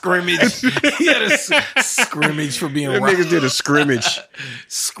had a scrimmage. He had a scrimmage for being right. Niggas did a scrimmage.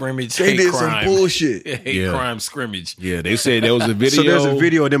 They did crime. Some bullshit. Hate crime scrimmage. Yeah, they said there was a video. So there's a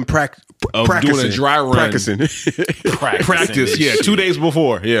video of them practicing. Doing a dry run. Practice. Yeah, 2 days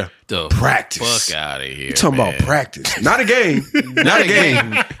before. Yeah. The practice. Fuck out of here. You talking about practice. Not a game. Not a game.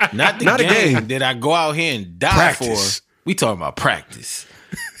 Not the game that I go out here and die for. We talking about practice.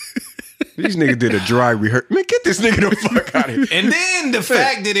 These niggas did a dry rehearsal. Man, get this nigga the fuck out of here. And then the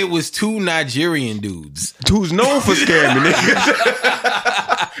fact that it was 2 Nigerian dudes who's known for scamming niggas.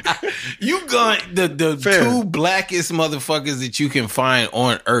 You got the 2 blackest motherfuckers that you can find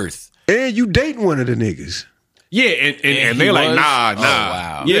on earth. And you dating one of the niggas. Yeah, and they're like, nah. Oh,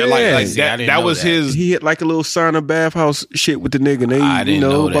 wow. Yeah, like that was his. He hit like a little sauna bathhouse shit with the nigga. And they, I didn't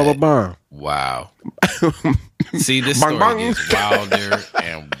know blah, blah, blah. Wow. See, this story gets wilder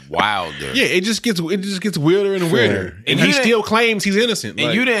and wilder. Yeah, it just gets weirder and weirder. And he still claims he's innocent.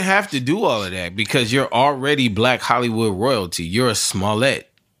 And you didn't have to do all of that because you're already Black Hollywood royalty. You're a Smollett.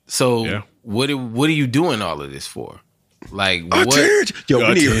 So what are you doing all of this for? Like what? But you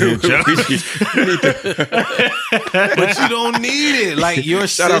don't need it. Like your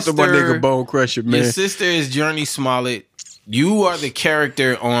sister. Shout out to my nigga Bone Crusher, man. Your sister is Journey Smollett. You are the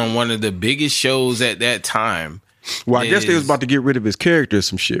character on one of the biggest shows at that time. Well, I guess they was about to get rid of his character or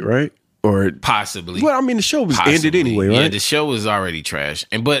some shit, right? Or possibly. Well, I mean, the show was ended anyway, right? Yeah, the show was already trash.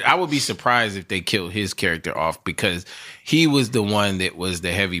 But I would be surprised if they killed his character off because he was the one that was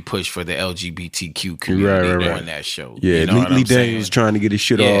the heavy push for the LGBTQ community on that show. Yeah, you know Lee Daniels was trying to get his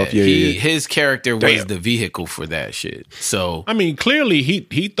shit off. Yeah, his character was the vehicle for that shit. So I mean, clearly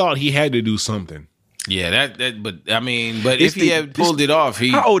he thought he had to do something. Yeah, but if he had pulled it off,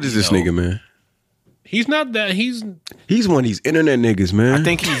 how old is this nigga, man? He's not that. He's one of these internet niggas, man. I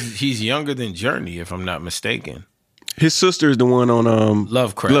think he's younger than Journey, if I'm not mistaken. His sister is the one on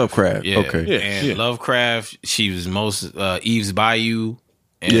Lovecraft. Yeah. Okay. And Lovecraft, she was most Eve's Bayou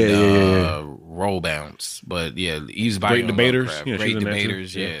and Roll Bounce. But yeah, Eve's Bayou. Great Debaters. Yeah, Great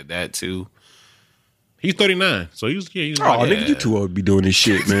Debaters. Yeah, that too. He's 39, so he's nigga, you too old to be doing this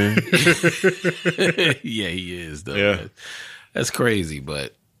shit, man. Yeah, he is though. Yeah. That's crazy,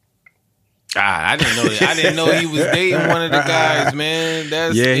 but I didn't know that. I didn't know he was dating one of the guys, man.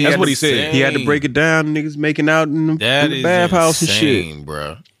 That's what he said. He had to break it down. Niggas making out in the bathhouse and shit,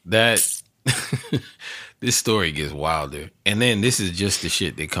 bro. That this story gets wilder, and then this is just the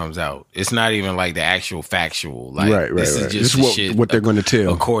shit that comes out. It's not even like the actual factual. Like right. This is just this is shit what they're going to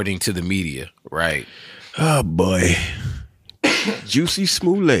tell according to the media, right? Oh boy, Juicy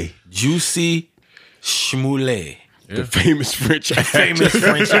Smollett. The famous French actor.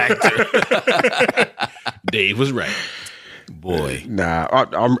 Dave was right. Boy. Nah,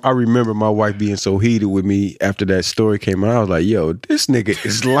 I remember my wife being so heated with me after that story came out. I was like, yo, this nigga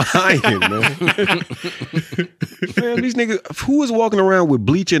is lying, man. Man, these niggas, who is walking around with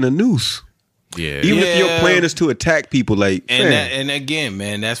bleach and a noose? Yeah. Even if your plan is to attack people, like, and again,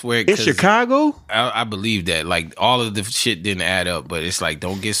 man, that's where in Chicago, I believe that like all of the shit didn't add up, but it's like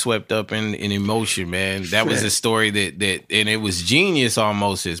don't get swept up in emotion, man. That was a story that and it was genius,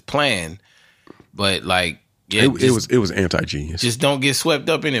 almost his plan, but like it was anti-genius. Just don't get swept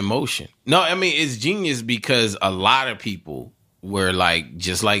up in emotion. No, I mean it's genius because a lot of people were like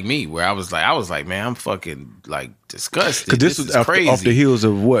just like me, where I was like, man, I'm fucking like disgusted. Because this was crazy. Off the heels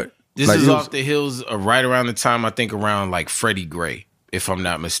of what? This is off the heels of right around the time, I think around like Freddie Gray, if I'm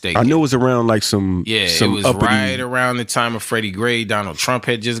not mistaken. I know it was around like some it was right around the time of Freddie Gray. Donald Trump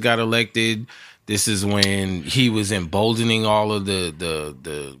had just got elected. This is when he was emboldening all of the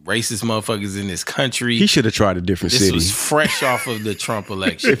racist motherfuckers in this country. He should have tried a different city. This was fresh off of the Trump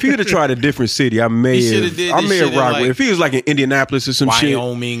election. If he would have tried a different city, I may have rocked with. If he was like in Indianapolis or some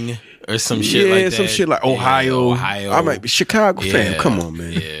Wyoming or some shit like that. Some shit like Ohio. I might be Chicago. Fam, come on,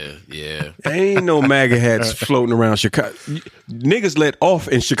 man. Yeah. Ain't no MAGA hats floating around Chicago. Niggas let off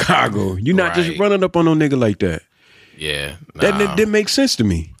in Chicago. You're not just running up on no nigga like that. Yeah. That didn't make sense to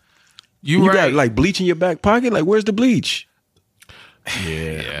me. You got like bleach in your back pocket? Like, where's the bleach?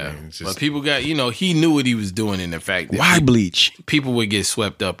 Yeah. But people got, he knew what he was doing in the fact that why bleach? People would get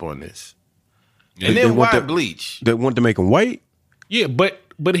swept up on this. And then why bleach? They want to make them white? Yeah, but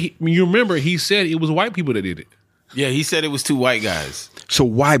you remember he said it was white people that did it. Yeah, he said it was two white guys. So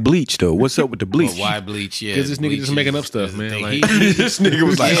why bleach though? What's up with the bleach? Well, why bleach? Yeah, because this nigga just making up stuff, man. Like, this nigga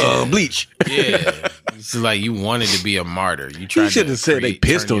was like, bleach. Yeah, it's like you wanted to be a martyr. You tried. He should have said they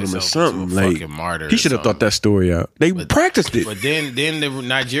pissed on him or something. Like martyr. He should have thought that story out. They practiced it. But then the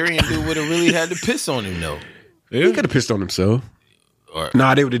Nigerian dude would have really had to piss on him though. Yeah. He could have pissed on himself.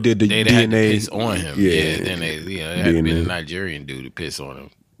 Nah, they would have did the they'd DNA. Had to piss on him. Yeah, then they had to be the Nigerian dude to piss on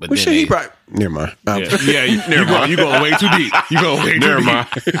him. But well, shit, he probably never mind. You going way too deep. You going way too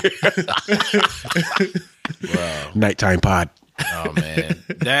deep. Wow. Nighttime pod. Oh man,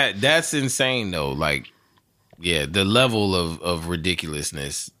 that's insane though. Like, yeah, the level of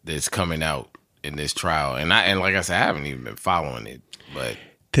ridiculousness that's coming out in this trial, and like I said, I haven't even been following it, but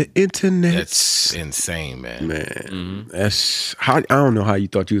the internet, that's insane, man. That's how I don't know how you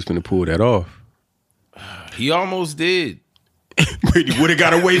thought you was going to pull that off. He almost did. But you would have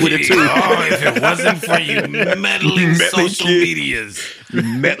got away with it too. If it wasn't for you meddling social medias,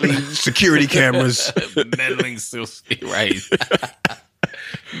 meddling security cameras, meddling security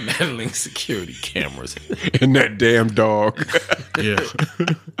cameras, and that damn dog. Yeah,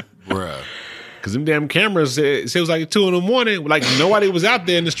 bruh. Because them damn cameras said it was like 2 a.m. Like nobody was out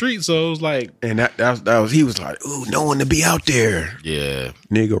there in the street, so it was like. And that was he was like, ooh, no one to be out there. Yeah,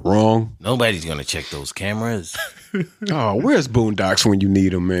 nigga, wrong. Nobody's gonna check those cameras. Oh, where's Boondocks when you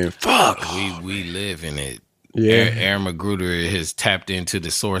need them, man? Fuck. We live in it. Yeah. Aaron McGruder has tapped into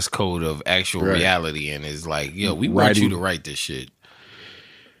the source code of actual reality and is like, yo, we want you to write this shit.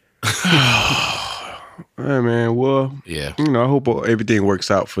 Hey, man, well, yeah. You know, I hope everything works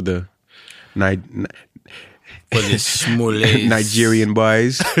out for the Nigerian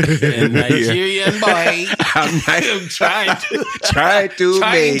boys. Nigerian boy. I'm trying to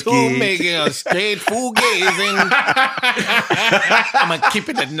make it a straight fugazi. I'm going to keep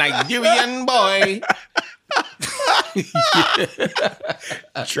it a Nigerian boy.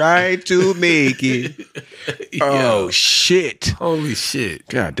 Try to make it. Oh, shit. Holy shit.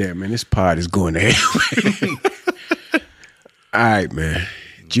 God damn, man, this pod is going to hell. All right, man.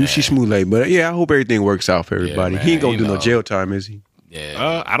 Juicy Smollett. But yeah, I hope everything works out for everybody. Yeah, he ain't going to do no jail time, is he?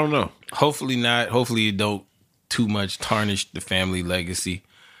 Yeah. I don't know. Hopefully not. Hopefully it don't too much tarnish the family legacy.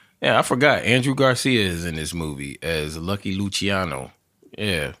 Yeah, I forgot. Andrew Garcia is in this movie as Lucky Luciano.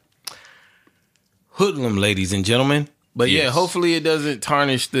 Yeah. Hoodlum, ladies and gentlemen. But yeah, hopefully it doesn't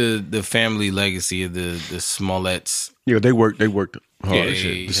tarnish the family legacy of the Smolletts. Yeah, they worked hard. Yeah,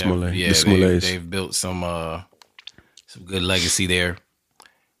 The Smollets. They've built some good legacy there.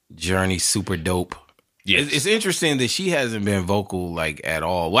 Journey, super dope. Yeah, it's interesting that she hasn't been vocal like at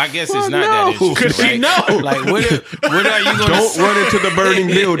all. Well, I guess it's not that interesting, right? Like, what are you going to Don't run into the burning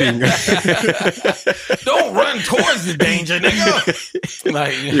building. Don't run towards the danger, nigga.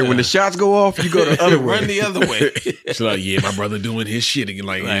 Like, yeah, when the shots go off, you go the other way. Run the other way. She's like, yeah, my brother doing his shit again.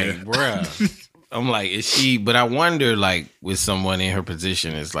 Like bruh. I'm like, is she? But I wonder, like, with someone in her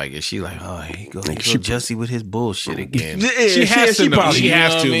position, it's like, is she like, oh, he go Jesse with his bullshit again? Yeah, she has to. Probably, she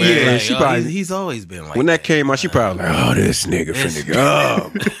has to, man. Yeah, like, she probably. He's always been like. When that came out, she probably like, oh, this nigga finna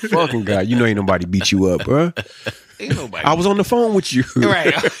go. Fucking God, you know ain't nobody beat you up, bro. Ain't nobody. I was on the phone with you.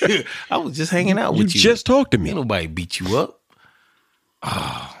 Right. I was just hanging out with you. You just talked to me. Ain't nobody beat you up.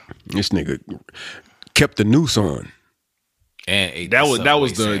 Oh, this nigga kept the noose on. And that was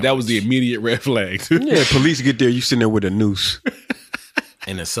the immediate red flag. Yeah, police get there, you sitting there with a noose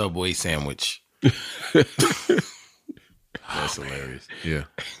and a Subway sandwich. That's hilarious. Yeah.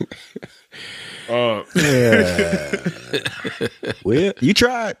 Well, you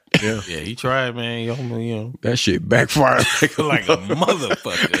tried. Yeah, he tried, man. You know that shit backfired like a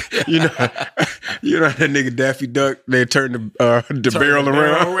motherfucker. you know that nigga Daffy Duck. They turn the barrel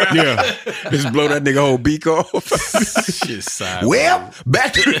around. Yeah, just blow that nigga whole beak off. Shit, side. Well,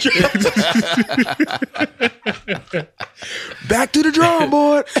 back to the drawing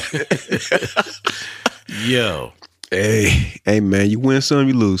board. Yo. Hey, man, you win some,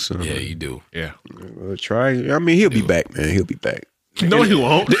 you lose some. Yeah, you do. Yeah. Well, try. I mean, he'll be back, man. He'll be back. No, he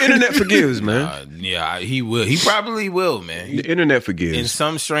won't. The internet forgives, man. Yeah, he will. He probably will, man. The internet forgives. In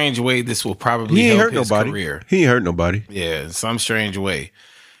some strange way, this will probably help his career. He ain't hurt nobody. Yeah, in some strange way.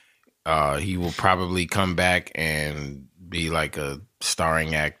 He will probably come back and be like a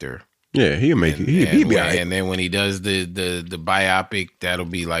starring actor. Yeah, he'll make it. He'll be all right. And then when he does the biopic, that'll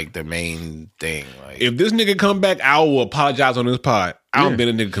be like the main thing. Like, if this nigga come back, I will apologize on this pod. I don't bet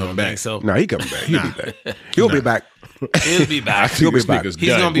a nigga come back. So no, he coming back. He'll be back. He'll be back. He'll be back. He'll be back. He's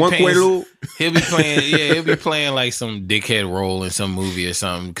gonna be playing. He'll be playing. Yeah, he'll be playing like some dickhead role in some movie or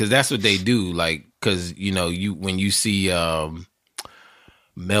something. Because that's what they do. Like, because when you see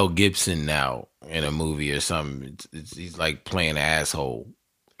Mel Gibson now in a movie or something, he's like playing an asshole.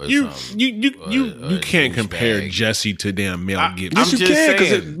 You can't compare Jesse to damn Mel Gibson. Yes, you can,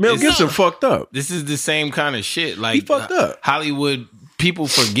 because Mel Gibson fucked up. This is the same kind of shit. Like, he fucked up. Hollywood people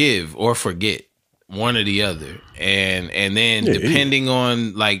forgive or forget, one or the other, and then depending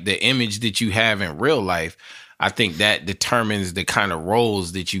on like the image that you have in real life, I think that determines the kind of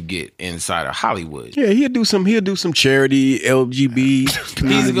roles that you get inside of Hollywood. Yeah, he'll do some charity, LGBT.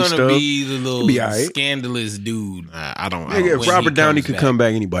 He's gonna stuff. be the little scandalous dude. I don't. If Robert Downey could come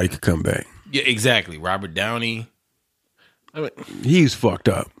back, anybody could come back. Yeah, exactly. Robert Downey. He's fucked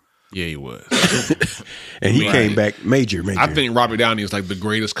up. Yeah, he was. And he came back major. I think Robert Downey is like the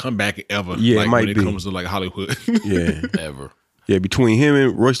greatest comeback ever. Yeah, like, it might when it be. comes to like Hollywood. Yeah, ever. Yeah, between him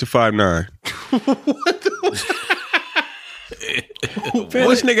and Royce the 5'9".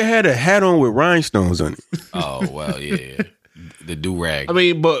 This nigga had a hat on with rhinestones on it. Oh well, yeah. The do-rag. I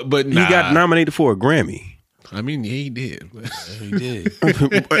mean, but he got nominated for a Grammy. I mean, yeah, he did. He did.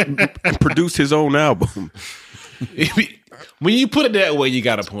 And produced his own album. When you put it that way, you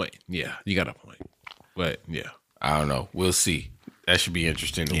got a point. Yeah, you got a point. But yeah, I don't know. We'll see. That should be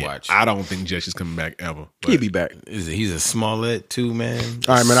interesting to watch. I don't think Jesse's coming back ever. He'll be back. He's a Smollett too, man.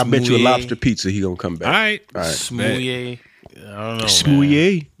 All right, man. I bet you a lobster pizza he gonna come back. All right. Smouye. I don't know.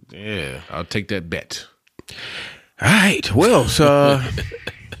 Smouye. Yeah, I'll take that bet. All right. Well, so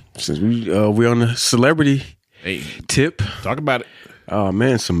since we're on the celebrity tip, talk about it. Oh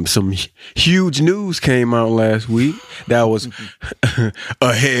man, some huge news came out last week that was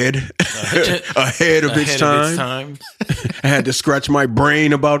ahead of its time. I had to scratch my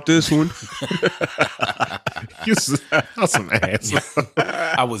brain about this one. That's an ass.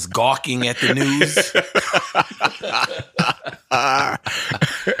 I was gawking at the news. I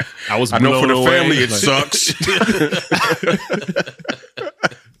know for the away. family it sucks.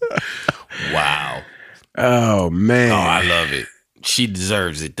 Wow. Oh man. Oh, I love it. She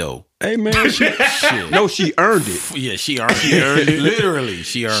deserves it though. Hey man, she earned it. Yeah, she earned it. Literally,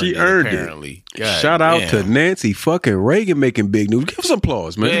 she earned it. Apparently. Shout out to Nancy fucking Reagan making big news. Give us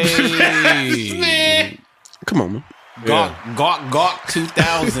applause, man. Hey. Come on, man. Gawk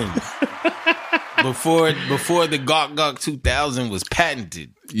 2000. Before the Gawk 2000 was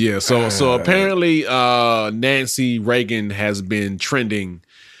patented. Yeah, so apparently Nancy Reagan has been trending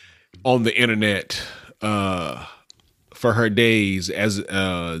on the internet for her days as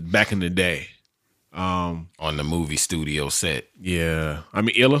back in the day. On the movie studio set. Yeah. I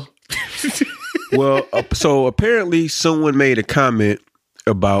mean, Illa. Well, so apparently someone made a comment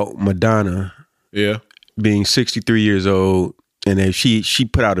about Madonna being 63 years old, and then she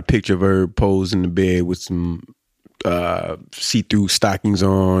put out a picture of her posed in the bed with some see-through stockings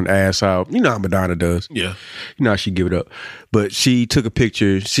on, ass out. You know how Madonna does. Yeah. You know how she give it up. But she took a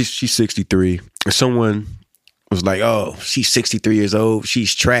picture. She's 63. And someone was like, oh, she's 63 years old.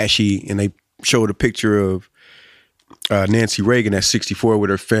 She's trashy. And they showed a picture of Nancy Reagan at 64 with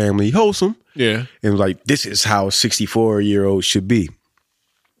her family. Wholesome. Yeah. And was like, this is how a 64-year-old should be.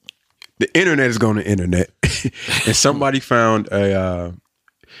 The internet is going to internet. And somebody found a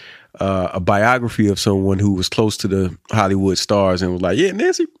biography of someone who was close to the Hollywood stars and was like, yeah,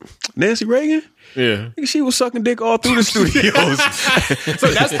 Nancy Reagan? Yeah. She was sucking dick all through the studios. So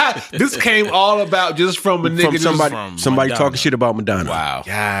that's how this came all about, just from a nigga. From somebody talking shit about Madonna. Wow.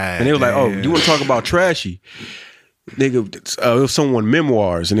 God, and they was like, oh, you want to talk about trashy? Nigga, it was someone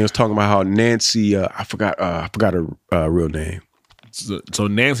memoirs, and they was talking about how Nancy, I forgot her real name. So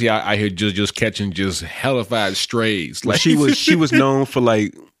Nancy out here just catching just hellified strays. Like she was known for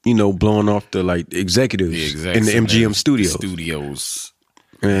like, you know, blowing off the like executives in the MGM studios.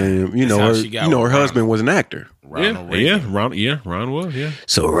 And you know her husband was an actor. Ron was. Yeah.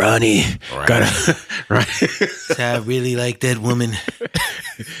 So Ronnie got right. I really like that woman.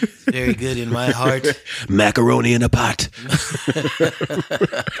 Very good in my heart. Macaroni in a pot.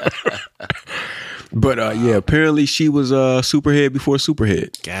 But yeah, apparently she was Superhead before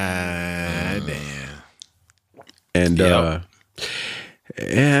Superhead. God damn. And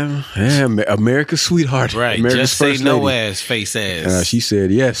yeah, America's sweetheart. Right. America's just say first no lady. ass, face ass. She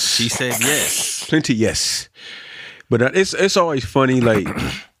said yes. She said yes. Plenty yes. But it's always funny. Like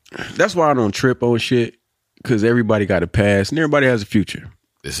that's why I don't trip on shit, because everybody got a past and everybody has a future.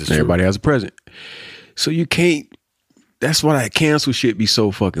 This is true. Everybody has a present. So you can't. That's why that cancel shit be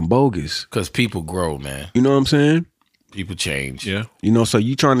so fucking bogus. Because people grow, man. You know what I'm saying? People change. Yeah. You know, so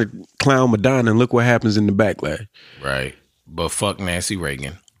you trying to clown Madonna and look what happens in the backlash. Right. But fuck Nancy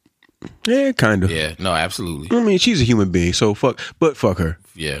Reagan. Yeah, kind of. Yeah, no, absolutely. I mean, she's a human being, so fuck her.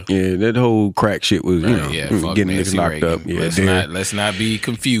 Yeah. Yeah, that whole crack shit was, you know, getting niggas locked Reagan. up. Yeah, let's not be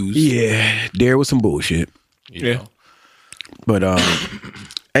confused. Yeah, there was some bullshit. You know. But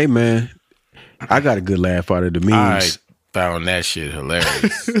hey man, I got a good laugh out of the memes. I found that shit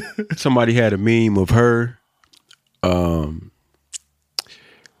hilarious. Somebody had a meme of her,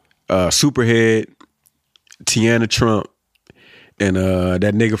 Superhead, Tiana Trump, and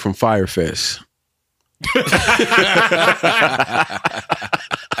that nigga from Firefest.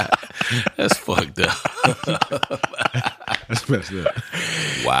 That's fucked up. That's messed up.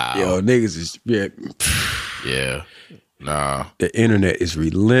 Wow. Yo, niggas is yeah. Nah. The internet is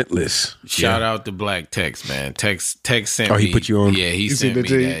relentless. Shout out to Black Tex, man. Tex sent me. Oh, he put you on? Yeah, he sent me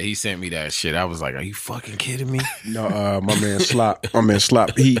that. He sent me that shit. I was like, are you fucking kidding me? No, my man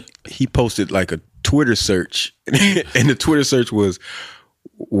Slop. He posted like a Twitter search, and the Twitter search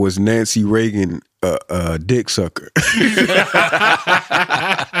was Nancy Reagan a dick sucker?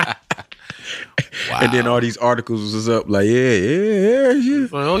 Wow. And then all these articles was up like, yeah.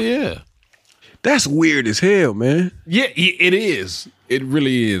 Oh yeah. That's weird as hell, man. Yeah, it is. It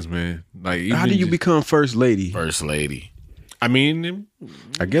really is, man. Like, how do you become first lady? First lady. I mean,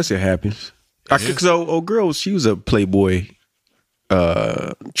 I guess it happens. Because old girl, she was a Playboy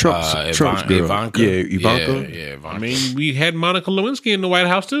Trump's girl. Ivanka. Yeah, Ivanka. Yeah, Ivanka. I mean, we had Monica Lewinsky in the White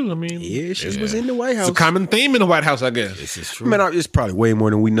House too. I mean, Yeah, she was in the White House. it's a common theme in the White House, I guess. This is I true. mean, it's probably way more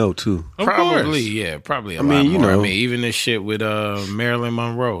than we know too. Of Probably, course. yeah, probably. I mean, lot you more. know. I mean, even this shit with Marilyn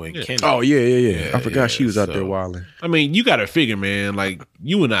Monroe and Kennedy. Oh yeah. I forgot yeah, she was out so- there wilding. I mean, you got to figure, man. Like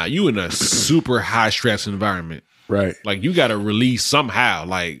you in a super high stress environment. Right. Like you got to release somehow.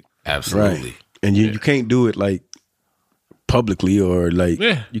 Like Absolutely. Right. And you can't do it like publicly or like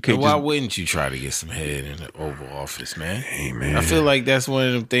you can't And why just wouldn't you try to get some head in the Oval Office, man? Hey, man. I feel like that's one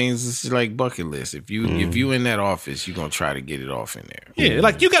of them things. It's like bucket list. If you in that office, you're gonna try to get it off in there. yeah,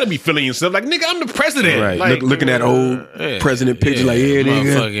 like you got to be feeling yourself. Like nigga, I'm the president. right. Like, looking at old president pictures like nigga.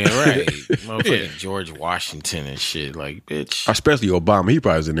 motherfucking right, motherfucking George Washington and shit. Like, bitch. Especially Obama, he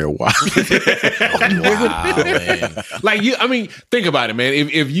probably was in there wild. Wow, man. like you. I mean, think about it, man.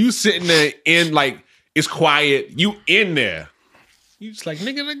 If you sitting there in like it's quiet, you in there. You just like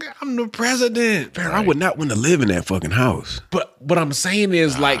nigga, I'm the president. Man, I would not want to live in that fucking house. But what I'm saying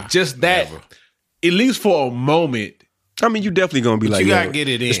is like just that, at least for a moment. I mean, you definitely gonna be But like, you gotta yo, get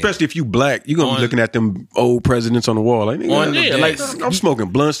it in. especially if you black, you gonna be looking at them old presidents on the wall. Like, nigga, On the yeah, like desk. I'm smoking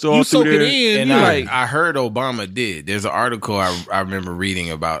blunts all You through soak it there. in. And You I, like I heard Obama did. There's an article I remember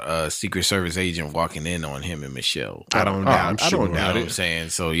reading about a Secret Service agent walking in on him and Michelle. I don't Oh, doubt. I'm I sure. don't You know doubt what I'm it. saying?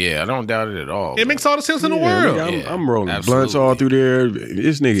 So yeah, I don't doubt it at all. It makes all the sense in the Yeah, world. nigga, I'm rolling absolutely. blunts all through there.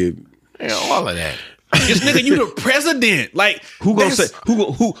 This nigga, Yeah, all of that. Just nigga, you the president. Like who gonna say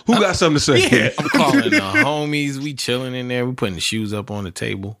who got something to say? Yeah. I'm calling the homies. We chilling in there. We putting the shoes up on the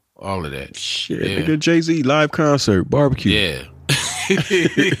table. All of that. Shit, Yeah. nigga, Jay-Z live concert, barbecue. Yeah.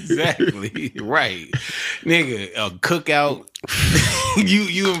 Exactly. Right. Nigga, a cookout.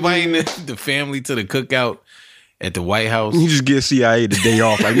 you inviting the family to the cookout at the White House. You just give CIA the day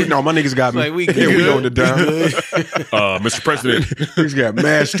off. Like, no, my niggas got me. Like, we Here we good. go to down. Mr. President. He's got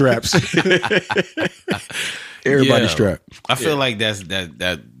mad straps. Everybody Yeah. strapped. I feel like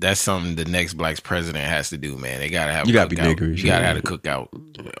that's something the next black president has to do, man. They gotta have You a gotta be cookout. niggerish, You gotta yeah. have a cookout.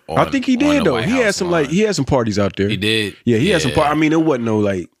 I think he did though. He had some he had some parties out there. He did. Yeah, he had some Yeah. I mean, it wasn't no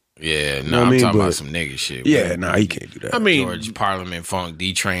like. Yeah, You know no, what I I'm mean? talking But- about some nigga shit. Yeah, man. nah, he can't do that. I mean, George Parliament Funk,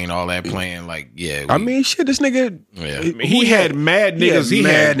 D-Train, all that playing. Like, yeah. I mean, shit, this nigga. Yeah. He had mad niggas. He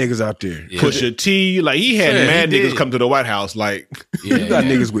had mad niggas out there. Yeah. Pusha T. Like he had Yeah, mad he niggas did. come to the White House. Like Yeah, You got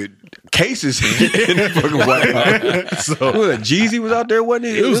yeah. niggas with cases in the fucking White House. so. What, Jeezy was out there,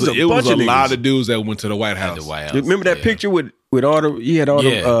 wasn't he? It was a bunch of lot niggas. of dudes that went to the White House. The White House. Remember that yeah. picture with all the he had all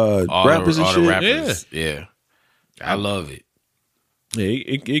Yeah. the All rappers the, and all shit. the rappers. Yeah. I love it. Yeah,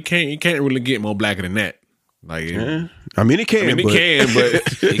 it can't really get more blacker than that. Like, Yeah. I mean, it can. I mean, but, it can,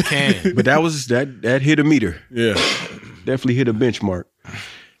 but It can. but that was that hit a meter. yeah. Definitely hit a benchmark.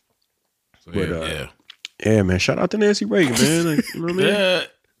 So, But yeah. yeah, man. Shout out to Nancy Reagan, man. Like, you know what I mean? Yeah.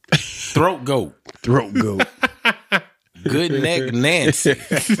 Throat goat. Throat goat. Good neck Nancy.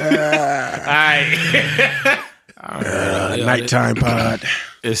 Nighttime pod.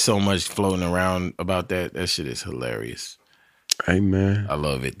 There's so much floating around about that. That shit is hilarious. Hey, man. I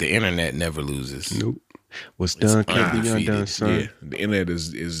love it. The internet never loses. Nope. What's done can't be undefeated. undone, son. Yeah, the internet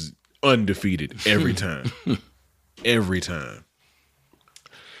is undefeated every time. Every time.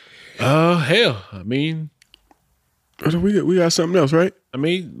 Hell, I mean, We got something else, right? I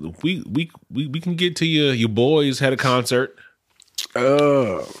mean, we can get to your boys had a concert.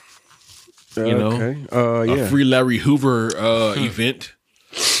 You know, okay. A Yeah. free Larry Hoover event.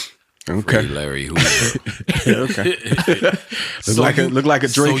 Okay. Larry Hoover. Okay. Look like a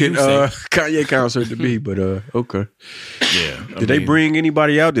Drake and Kanye concert to me, but okay. Yeah. Did they bring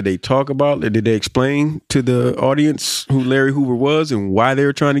anybody out? Did they talk about it? Did they explain to the audience who Larry Hoover was and why they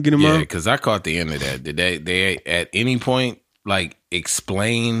were trying to get him Yeah, out? because I caught the end of that. Did they at any point like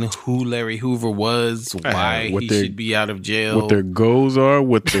explain who Larry Hoover was, why what he their- should be out of jail? What their goals are,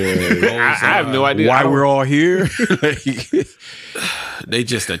 what their I have no idea. why we're all here. They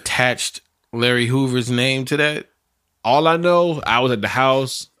just attached Larry Hoover's name to that. All I know, I was at the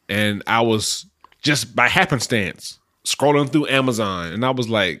house and I was just by happenstance scrolling through Amazon and I was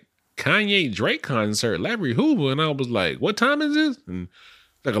like, Kanye Drake concert, Larry Hoover. And I was like, what time is this? And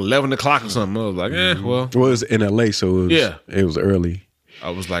like 11 o'clock or something. I was like, well. Well, it was in LA, so it was early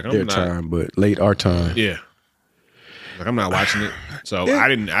I was like, their I'm not. time, but late our time. Yeah. Like I'm not watching it. So I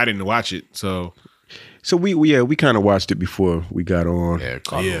didn't watch it. So we kind of watched it before we got on. Yeah,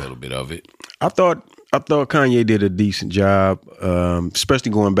 caught a little bit of it. I thought Kanye did a decent job,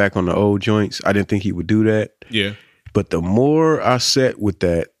 especially going back on the old joints. I didn't think he would do that. yeah. But the more I sat with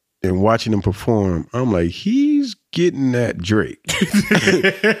that and watching him perform, I'm like, he's getting at Drake.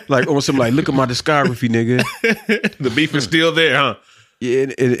 Like on some like, look at my discography, nigga. The beef is still there, huh? Yeah,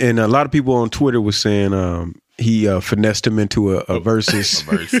 and a lot of people on Twitter was saying he finessed him into a versus.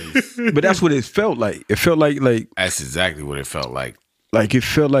 But that's what it felt like. It felt like that's exactly what it felt like. Like it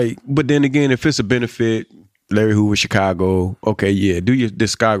felt like, but then again, if it's a benefit, Larry Hoover, Chicago, okay, yeah, do your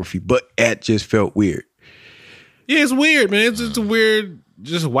discography. But that just felt weird. Yeah, it's weird, man. It's weird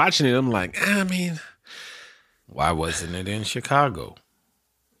just watching it. I'm like, I mean, why wasn't it in Chicago?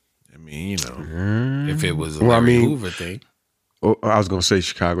 I mean, you know, if it was a Larry Hoover thing. Well, I was gonna say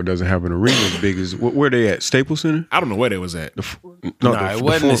Chicago doesn't have an arena as big as where they at? Staples Center? I don't know where they was at. It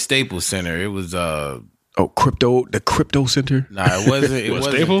wasn't the Staples Center. It was the Crypto Center. Nah, it wasn't. It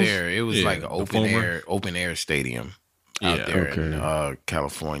wasn't Staples? there. It was like an open air stadium out there in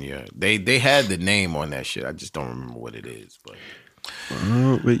California. They had the name on that shit. I just don't remember what it is. But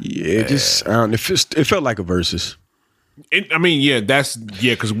it just it felt like a versus.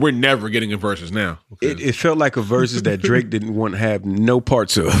 Because we're never getting a versus now. It felt like a versus that Drake didn't want to have no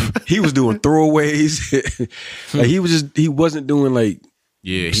parts of. He was doing throwaways. Like he wasn't doing like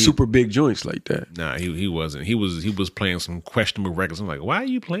super big joints like that. Nah, he wasn't. He was playing some questionable records. I'm like, why are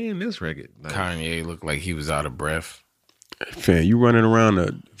you playing this record? Like, Kanye looked like he was out of breath. Fam, you running around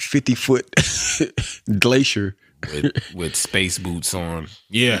a 50-foot glacier. With space boots on.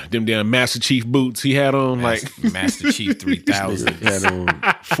 Yeah, them damn Master Chief boots he had on. Master Chief 3000. Had on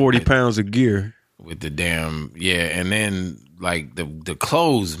 40 pounds of gear. With the damn, and then like the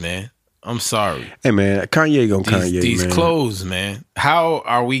clothes, man. I'm sorry. Hey, man, Kanye gonna Kanye, these man. clothes, man. How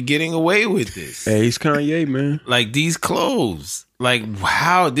are we getting away with this? Hey, he's Kanye, man. Like these clothes. Like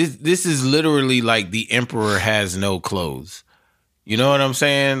how this is literally like the emperor has no clothes. You know what I'm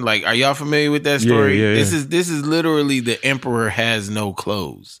saying? Like, are y'all familiar with that story? Yeah. This is literally the emperor has no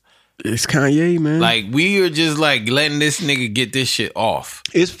clothes. It's Kanye, man. Like, we are just like letting this nigga get this shit off.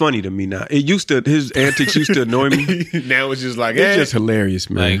 It's funny to me now. His antics used to annoy me. Now it's just like, it's just hilarious,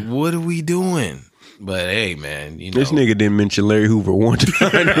 man. Like, what are we doing? But hey, man, you know, this nigga didn't mention Larry Hoover one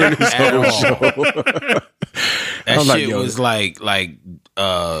time in his whole show. That shit was like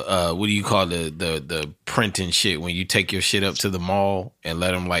what do you call the printing shit when you take your shit up to the mall and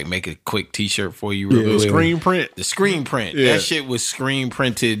let them like make a quick T-shirt for you? The screen print. The screen print. Yeah. That shit was screen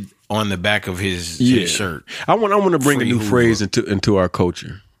printed on the back of his shirt. I want to bring Free a new Hoover. phrase into our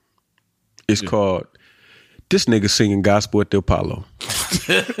culture. It's called "This nigga singing gospel at the Apollo."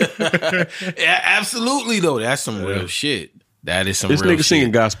 Yeah, absolutely though. That's some real shit. That is some This real nigga shit.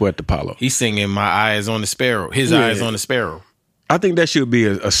 singing gospel at the Apollo. He's singing "My Eyes on the Sparrow." His eyes on the sparrow. I think that should be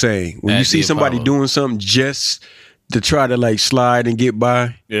a saying. When you At see the somebody Apollo. doing something just to try to like slide and get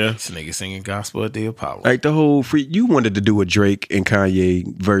by, This nigga singing gospel at the Apollo. like the whole free. You wanted to do a Drake and Kanye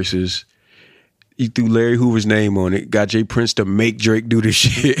versus. You threw Larry Hoover's name on it. Got Jay Prince to make Drake do this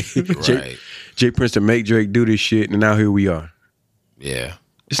shit. Right. Jay Prince to make Drake do this shit, and now here we are. Yeah.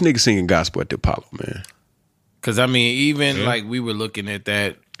 This nigga singing gospel at the Apollo, man. Because I mean, even like we were looking at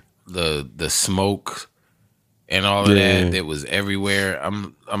that, the smoke and all of that was everywhere.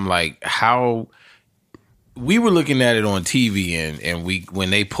 I'm like, how we were looking at it on TV and we when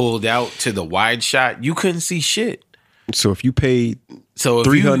they pulled out to the wide shot, you couldn't see shit. So if you paid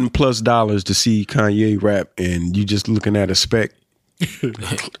 $300+ to see Kanye rap, and you just looking at a speck,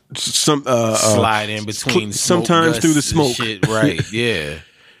 some slide in between sometimes smoke through the gusts smoke, and shit, right? Yeah.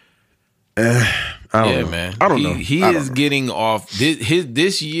 I don't know. Man. I don't know. He I is don't know. getting off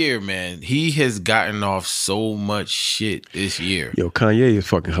this year, man. He has gotten off so much shit this year. Yo, Kanye is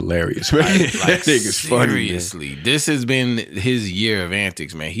fucking hilarious, man. Like That nigga's funny, man. seriously, this has been his year of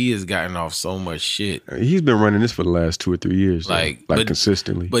antics, man. He has gotten off so much shit. He's been running this for the last 2 or 3 years, though. Like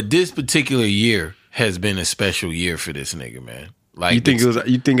consistently. But this particular year has been a special year for this nigga, man. Like you think it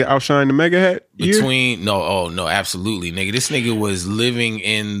outshined the Mega Hat year? no, absolutely, nigga. This nigga was living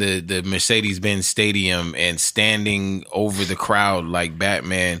in the Mercedes-Benz Stadium and standing over the crowd like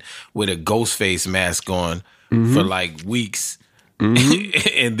Batman with a Ghostface mask on for like weeks. And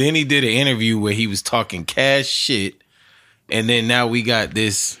then he did an interview where he was talking cash shit. And then now we got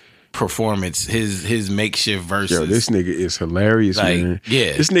this performance, his makeshift verses. Yo, this nigga is hilarious, Like, man.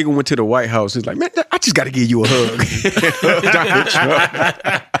 yeah. This nigga went to the White House. He's like, man, I just got to give you a hug. Donald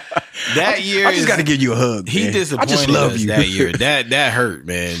Trump. That year, I just got to give you a hug. He man. disappointed I just love us you. that year. That hurt,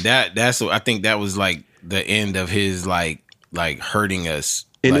 man. That's I think that was like the end of his like hurting us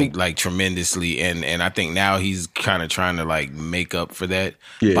And like tremendously. And I think now he's kind of trying to like make up for that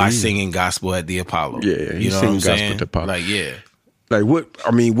Yeah, by he- singing gospel at the Apollo. Yeah, you he's know singing what I'm gospel saying? at the Apollo. Like, yeah, Like what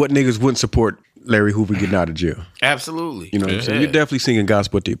niggas wouldn't support Larry Hoover getting out of jail? absolutely. You know what I'm saying? You're definitely singing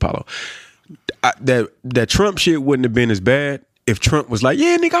gospel at the Apollo. that Trump shit wouldn't have been as bad if Trump was like,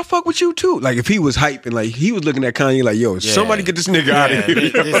 yeah, nigga, I fuck with you too. Like if he was hyping, like he was looking at Kanye like, yo, somebody get this nigga out of here.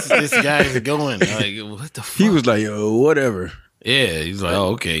 This guy's going. Like, what the fuck? He was like, yo, whatever. Yeah, he's like,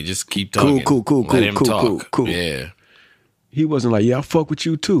 oh, okay, just keep talking. Cool. Let him talk. Yeah. He wasn't like, yeah, I fuck with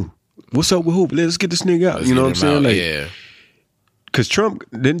you too. What's up with Hoop? Let's get this nigga out. You know what I'm saying? Like, yeah. Because Trump,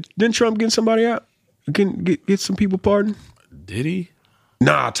 didn't Trump get somebody out? Get some people pardoned? Did he?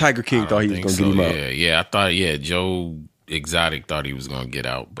 Nah, Tiger King thought he was going to get him out. Yeah, I thought, Joe Exotic thought he was going to get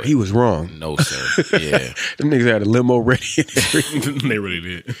out. But he was wrong. No, sir. Yeah. Them niggas had a limo ready. They really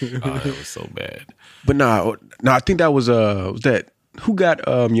did. Oh, that was so bad. But nah, I think that was that who got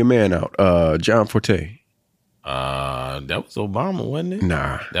your man out? John Forte. That was Obama, wasn't it?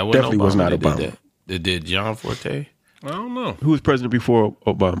 Nah, that definitely was not Obama. Did John Forte? I don't know. Who was president before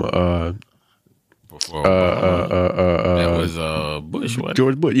Obama? Before Obama. That was Bush, wasn't it?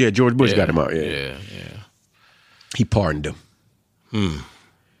 George Bush. Yeah, George Bush got him out. Yeah. He pardoned him.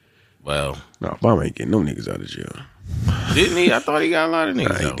 Well, no, Obama ain't getting no niggas out of jail. Didn't he? I thought he got a lot of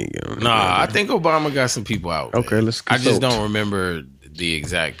niggas out. I think Obama got some people out. Okay, man. let's I just don't remember the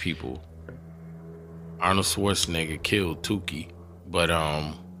exact people. Arnold Schwarzenegger killed Tukey, but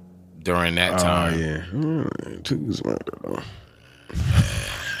during that time, Tukey's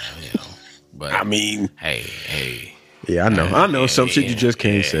but I mean, hey, yeah, I know some shit you just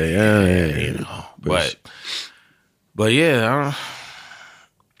can't say, but yeah,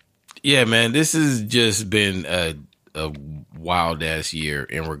 yeah, man, this has just been a wild ass year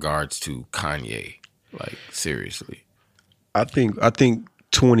in regards to Kanye. Like seriously, I think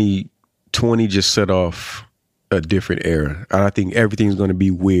 2020 just set off a different era. I think everything's going to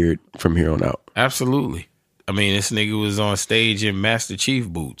be weird from here on out. Absolutely. I mean, this nigga was on stage in Master Chief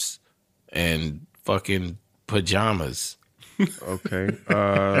boots and fucking pajamas. Okay.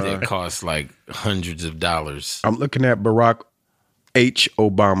 That cost like hundreds of dollars. I'm looking at Barack H.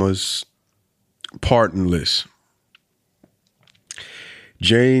 Obama's pardon list.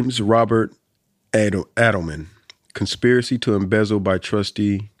 James Robert Adelman, conspiracy to embezzle by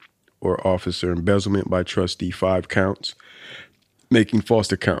trustee or officer, embezzlement by trustee, 5 counts, making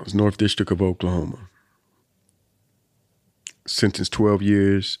false accounts, North District of Oklahoma. Sentenced 12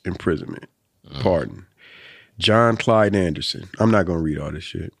 years imprisonment. Pardon. John Clyde Anderson. I'm not going to read all this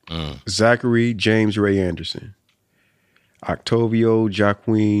shit. Zachary James Ray Anderson. Octavio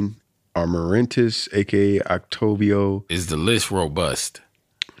Joaquin Armorentis, a.k.a. Octavio. Is the list robust?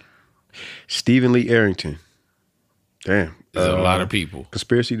 Stephen Lee Arrington. Damn. There's a lot of people.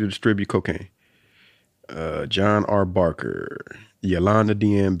 Conspiracy to distribute cocaine. John R. Barker. Yolanda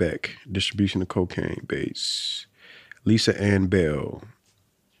Deanne Beck. Distribution of cocaine base. Lisa Ann Bell.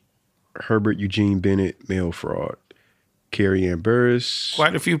 Herbert Eugene Bennett. Mail fraud. Carrie Ann Burris.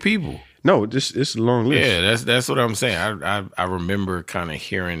 Quite a few people. No, it's a long list. Yeah, that's what I'm saying. I remember kind of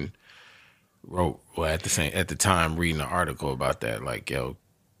hearing, at the time reading an article about that. Like, yo,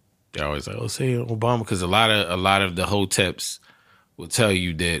 they're always like, oh, say Obama, because a lot of the hoteps will tell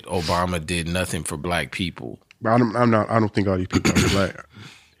you that Obama did nothing for black people. I don't think all these people are black.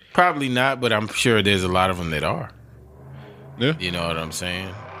 Probably not, but I'm sure there's a lot of them that are. Yeah, you know what I'm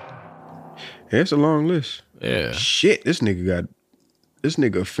saying. Yeah, it's a long list. Yeah, shit. This nigga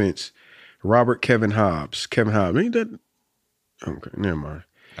offense. Robert Kevin Hobbs. Ain't that? Okay, never mind.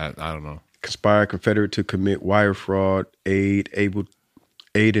 I don't know. Conspire Confederate to commit wire fraud. Aid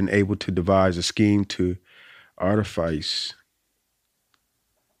and able to devise a scheme to artifice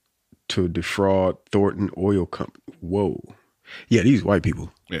to defraud Thornton Oil Company. Whoa. Yeah, these white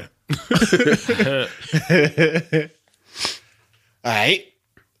people. Yeah. All right.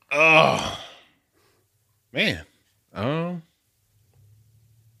 Oh man.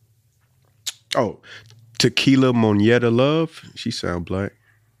 Oh, Tequila Moneta Love. She sound black.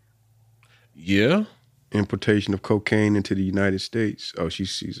 Yeah. Importation of cocaine into the United States. Oh,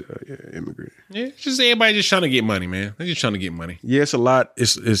 she's an immigrant. Yeah, it's just everybody just trying to get money, man. They're just trying to get money. Yeah, it's a lot.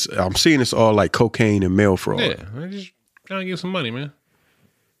 It's I'm seeing it's all like cocaine and mail fraud. Yeah, they're just trying to get some money, man.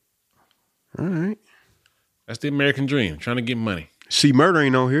 All right. That's the American dream, trying to get money. See, murder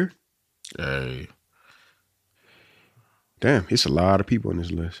ain't on here. Hey. Damn, it's a lot of people on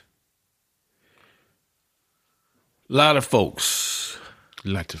this list. A lot of folks.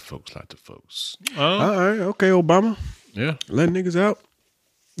 Lots of folks. All right, okay, Obama. Yeah. Let niggas out.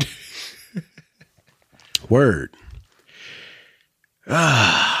 Word.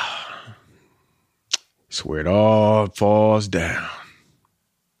 It's where it all falls down.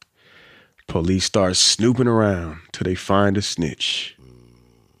 Police start snooping around till they find a snitch.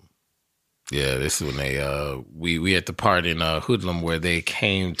 Yeah, this is when they we at the part in Hoodlum where they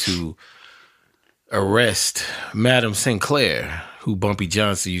came to arrest Madam Sinclair, who Bumpy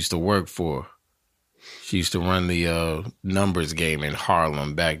Johnson used to work for. She used to run the numbers game in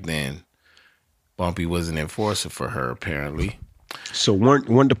Harlem back then. Bumpy was an enforcer for her, apparently. So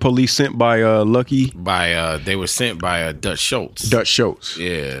weren't the police sent by Lucky? They were sent by Dutch Schultz. Dutch Schultz.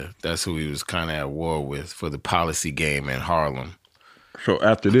 Yeah, that's who he was kind of at war with for the policy game in Harlem. So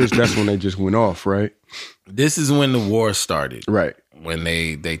after this, that's when they just went off, right? This is when the war started. Right. When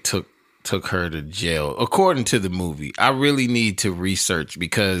they took her to jail. According to the movie, I really need to research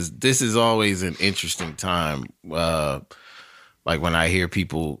because this is always an interesting time. Like when I hear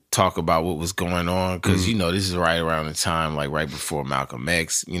people talk about what was going on, because, you know, this is right around the time, like right before Malcolm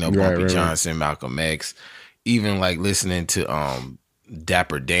X, you know, Bumpy Johnson, Malcolm X, even like listening to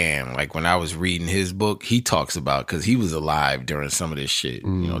Dapper Dan. Like when I was reading his book, he talks about, because he was alive during some of this shit. You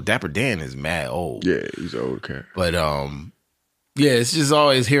know, Dapper Dan is mad old. Yeah, he's old, okay. But yeah, it's just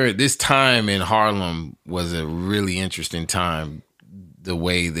always hearing this time in Harlem was a really interesting time. The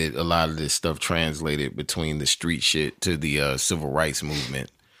way that a lot of this stuff translated between the street shit to the civil rights movement,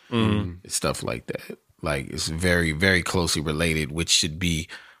 stuff like that. Like it's very, very closely related, which should be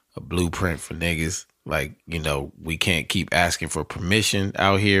a blueprint for niggas. Like, you know, we can't keep asking for permission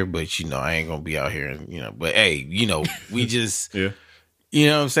out here, but you know, I ain't gonna be out here and, you know, but hey, you know, we just, you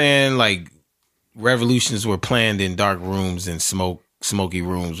know what I'm saying? Like revolutions were planned in dark rooms and smoky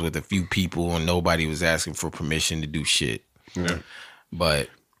rooms with a few people and nobody was asking for permission to do shit. Yeah. But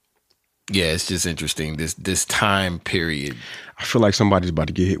yeah, it's just interesting. This time period. I feel like somebody's about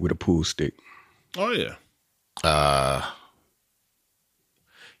to get hit with a pool stick. Oh yeah.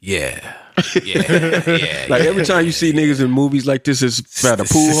 Yeah. Like every time you see niggas in movies like this, it's at a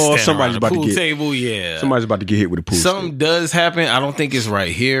pool hall. Somebody's about to get table. Somebody's about to get hit with a pool stick. Something does happen. I don't think it's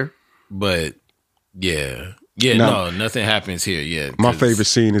right here, but yeah. No, nothing happens here. Yeah. My favorite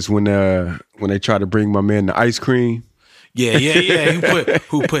scene is when they try to bring my man the ice cream. Yeah.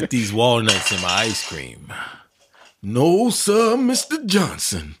 Who put these walnuts in my ice cream? No, sir, Mr.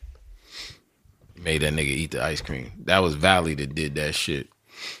 Johnson. Made that nigga eat the ice cream. That was Valley that did that shit.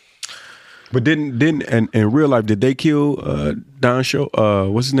 But didn't in real life, did they kill Don Schultz?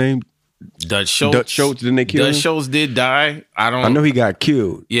 What's his name? Dutch Schultz. Dutch Schultz, didn't they kill him? Dutch Schultz did die. I know he got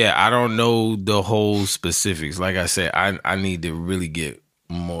killed. Yeah, I don't know the whole specifics. Like I said, I need to really get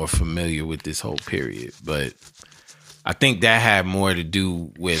more familiar with this whole period. But I think that had more to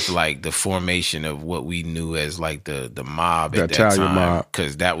do with like the formation of what we knew as like the mob the at that Italian time, mob,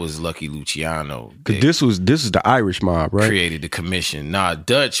 because that was Lucky Luciano. Because this is the Irish mob, right? Created the commission. Nah,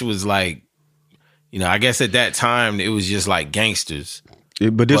 Dutch was like, you know, I guess at that time it was just like gangsters.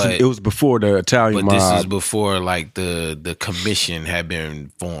 It was before the Italian mob. But this is before like the commission had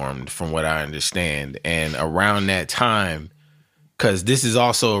been formed, from what I understand, and around that time, because this is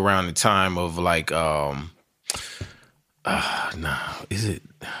also around the time of like is it?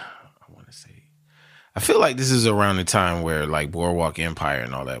 I want to say. I feel like this is around the time where like Boardwalk Empire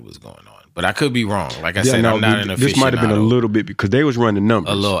and all that was going on, but I could be wrong. Like I said, I'm not an aficionado. This might have been a little bit because they was running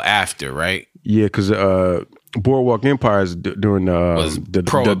numbers a little after, right? Yeah, because Boardwalk Empire is during the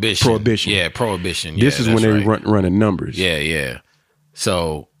Prohibition. Yeah, Prohibition. This is when they were running numbers. Yeah.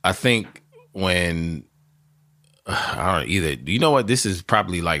 So I think when. I don't either. You know what? This is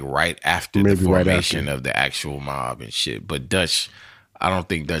probably like right after the formation of the actual mob and shit. But Dutch, I don't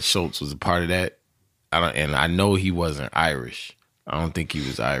think Dutch Schultz was a part of that. And I know he wasn't Irish. I don't think he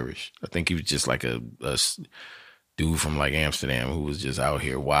was Irish. I think he was just like a dude from like Amsterdam who was just out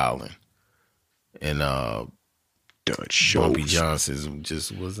here wilding. And Dutch Schultz. Bumpy Johnson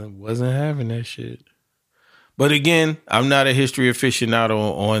just wasn't having that shit. But again, I'm not a history aficionado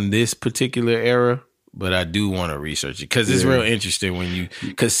on this particular era. But I do want to research it because it's real interesting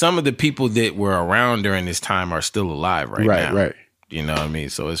because some of the people that were around during this time are still alive right now. Right. You know what I mean?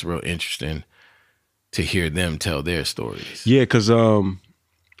 So it's real interesting to hear them tell their stories. Yeah, because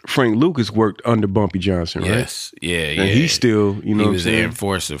Frank Lucas worked under Bumpy Johnson, right? Yes. Yeah. And he still, you know, he was the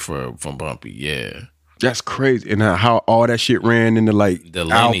enforcer from Bumpy. Yeah. That's crazy. And how all that shit ran into like the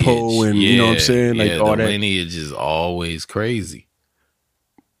Alpo and you know what I'm saying? Like all that lineage is always crazy.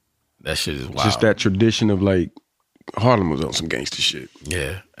 That shit is wild. Just that tradition of like Harlem was on some gangster shit.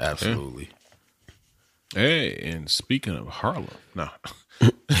 Yeah, absolutely. Hey, and speaking of Harlem, I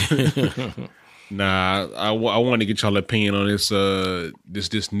want to get y'all opinion on this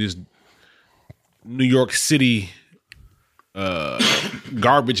this New York City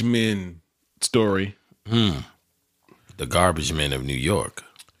garbage men story. The garbage men of New York.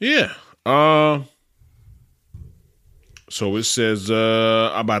 Yeah. So it says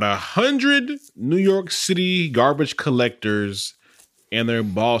about 100 New York City garbage collectors and their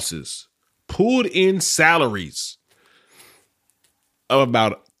bosses pulled in salaries of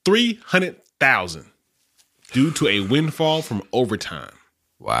about $300,000 due to a windfall from overtime.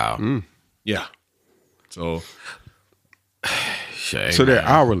 Wow. Yeah. So they're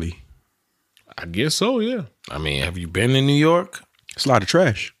hourly. I guess so, yeah. I mean, have you been in New York? It's a lot of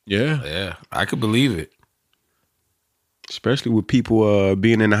trash. Yeah. Yeah, I could believe it. Especially with people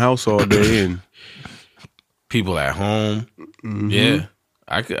being in the house all day and people at home. Yeah,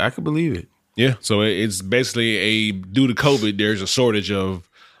 I could believe it. Yeah, so it's basically due to COVID, there's a shortage of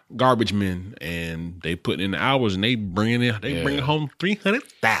garbage men, and they put in the hours and they bring home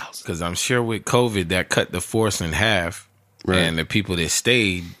 $300,000. Because I'm sure with COVID that cut the force in half, and the people that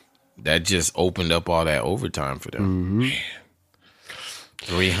stayed, that just opened up all that overtime for them.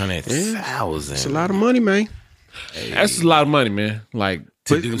 300,000. It's a lot of money, man. That's a lot of money, man. Like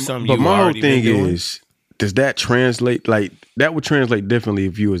to do something. But you my whole already thing been doing? is, does that translate? Like that would translate differently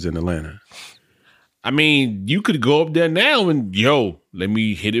if you was in Atlanta. I mean, you could go up there now and let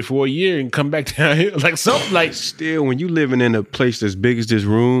me hit it for a year and come back down here like something like. Still, when you living in a place that's big as this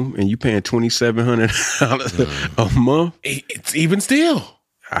room and you paying $2,700 a month, it's even still.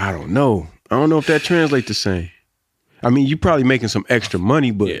 I don't know. I don't know if that translates the same. I mean, you probably making some extra money,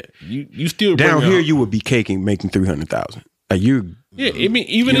 but you still down here you would be making $300,000. Like you. Yeah, I mean,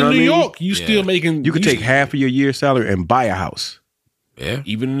 even in New York, you still making. You could take half of your year's salary and buy a house. Yeah,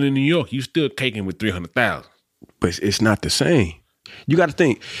 even in New York, you still taking with $300,000. But it's not the same. You got to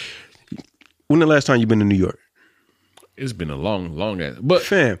think. When the last time you been to New York? It's been a long ass. But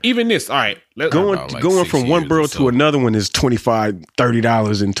fam, even this, all right. Going from one borough to another one is $25,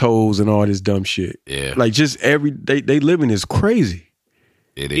 $30 in tolls and all this dumb shit. Yeah, like just they living is crazy.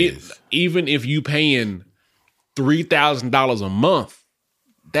 It is. Even if you paying $3,000 a month,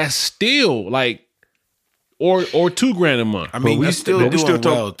 that's still like, or $2,000 a month. I mean, we still doing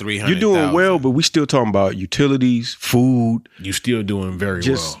well. 300. You're doing well, but we still talking about utilities, food. You still doing very well.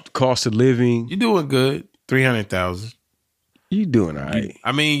 Just cost of living. You doing good. 300,000. You doing all right.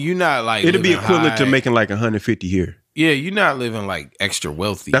 I mean, you're not like it'll be equivalent to making like 150 here. Yeah, you're not living like extra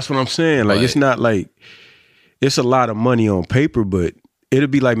wealthy. That's what I'm saying. Like it's not like it's a lot of money on paper, but it'll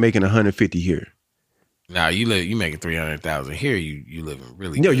be like making 150 here. Nah, you making 300,000 here. You living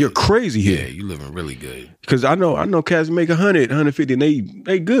really. No, good. you're crazy here. Yeah, you living really good. Because I know cats make 100, 150, and they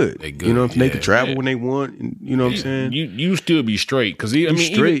good. They good. You know, they can travel when they want. And, you know what I'm saying? You still be straight because I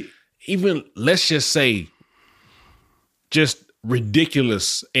mean, straight. Even let's just say, just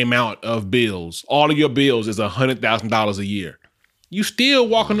ridiculous amount of bills. All of your bills is $100,000 a year. You still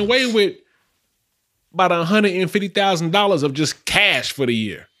walking away with about $150,000 of just cash for the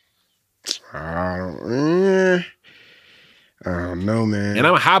year. I don't know, man. And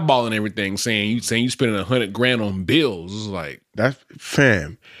I'm highballing everything, saying you spending $100,000 on bills. It's like that's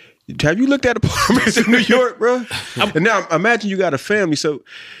fam. Have you looked at apartments in New York, bro? And now imagine you got a family, so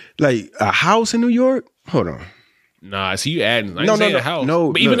like a house in New York. Hold on. Nah, see you adding. I ain't saying a house.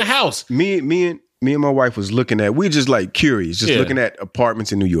 No, but even a house. Me and my wife was looking at. We just like curious, just looking at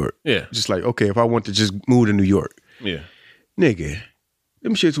apartments in New York. Yeah, just like okay, if I want to just move to New York. Yeah, nigga,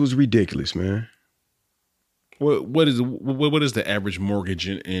 them shits was ridiculous, man. What is the average mortgage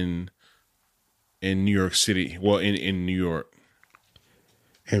in New York City? Well, in New York,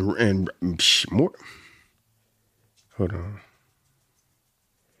 and more. Hold on.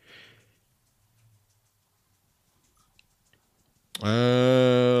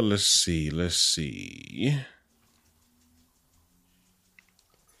 Let's see.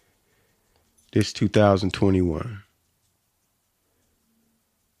 This 2021.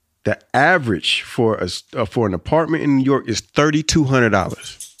 The average for an apartment in New York is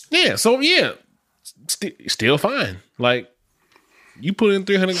 $3,200. Yeah, so still fine. Like you put in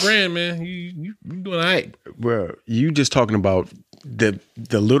 $300,000, man. You doing all right. Well, you just talking about the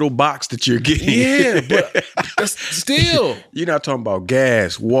little box that you're getting. Yeah, but that's still. You're not talking about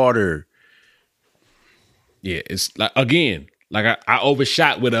gas, water. Yeah, it's like again, like I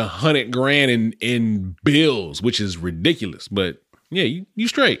overshot with $100,000 in bills, which is ridiculous. But yeah, you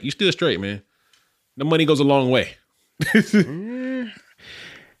straight. You still straight, man. The money goes a long way.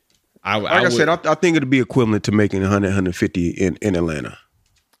 I said, I think it'd be equivalent to making 100, 150 in Atlanta.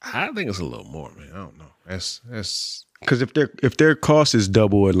 I think it's a little more, man. I don't know. That's because if their cost is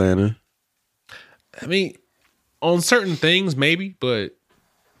double Atlanta, I mean, on certain things maybe, but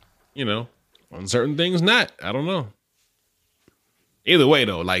on certain things not. I don't know. Either way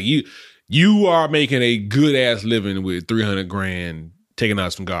though, like you are making a good ass living with $300,000 taking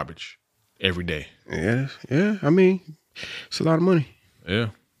out some garbage every day. Yeah. I mean, it's a lot of money. Yeah.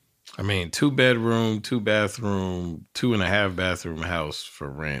 I mean, 2-bedroom, 2-bathroom, 2.5 bathroom house for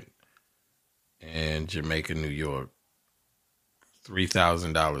rent. and Jamaica, New York,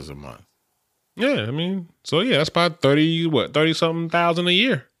 $3,000 a month. Yeah, I mean, so yeah, that's about 30-something thousand a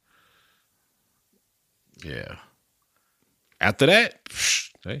year. Yeah. After that,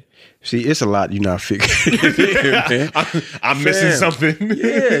 hey. See, it's a lot you're not figuring. I'm missing something.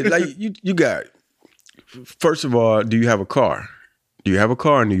 Yeah, like you got. First of all, do you have a car? Do you have a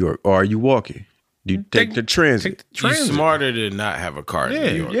car in New York, or are you walking? Do you take the transit? You're smarter to not have a car in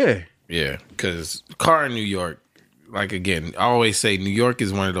New York. Yeah, because car in New York, like again, I always say New York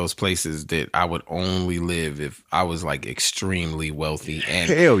is one of those places that I would only live if I was like extremely wealthy and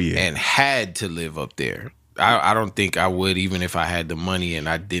hell yeah, and had to live up there. I don't think I would, even if I had the money and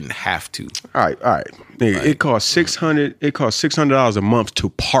I didn't have to. All right. Nigga, it costs $600. It costs $600 a month to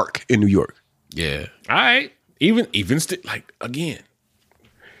park in New York. Yeah. All right. Even like again.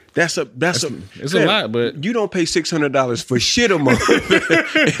 It's a lot, but you don't pay $600 for shit a month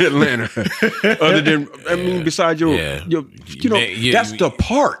in Atlanta. Other than, I mean, besides your that's the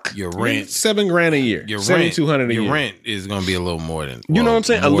park. Your rent, $7,000 a year. Your $7,200 a year. Your rent is going to be a little more than you know what I'm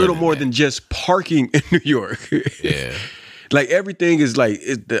saying. A little more than just parking in New York. Yeah, like everything is like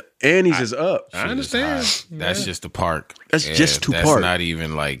the antes is up. I understand. That's just the park. That's just to park. park. Not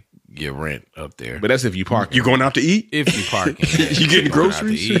even like your rent up there. But that's if you park. You going out to eat? If you park, you getting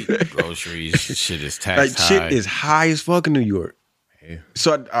groceries? Groceries, shit is taxed high. Shit is high as fuck in New York. Yeah.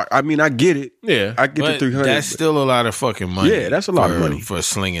 So I mean, I get it. Yeah, I get the 300. That's still a lot of fucking money. Yeah, that's a lot of money for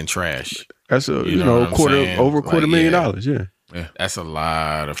slinging trash. That's over a $250,000. Yeah, that's a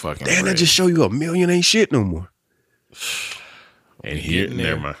lot of fucking. Damn, that just show you $1 million ain't shit no more. And here,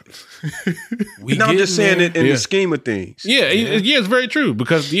 never mind. I'm just saying it in the scheme of things. Yeah, it's very true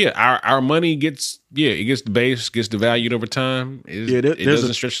because our money gets devalued over time. It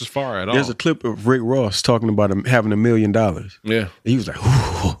doesn't stretch as far at all. There's a clip of Rick Ross talking about him having $1 million. Yeah, he was like,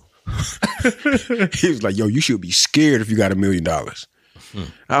 he was like, yo, you should be scared if you got $1 million.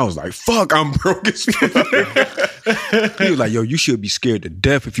 I was like, fuck, I'm broke as fuck. He was like, yo, you should be scared to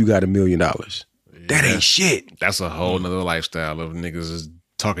death if you got $1 million. That ain't shit. That's a whole nother lifestyle of niggas is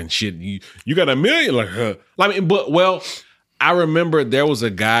talking shit. You got $1 million, like, I remember there was a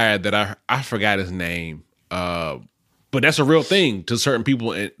guy that I forgot his name, but that's a real thing to certain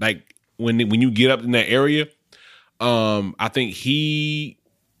people. And like when you get up in that area, I think he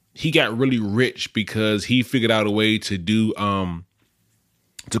got really rich because he figured out a way to do to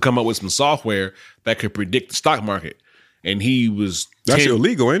come up with some software that could predict the stock market, and that's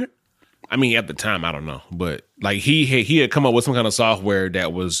illegal, ain't it? I mean, at the time, I don't know, but like he had come up with some kind of software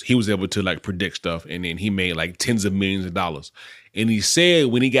that he was able to like predict stuff, and then he made like tens of millions of dollars. And he said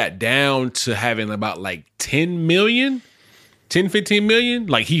when he got down to having about like 10 million, 10, 15 million,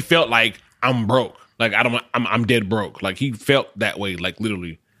 like he felt like I'm broke, like I'm dead broke. Like he felt that way, like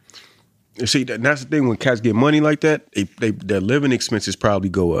literally. See, that's the thing when cats get money like that, their living expenses probably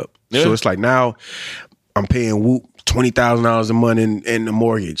go up. Yeah. So it's like now I'm paying Whoop $20,000 a month in the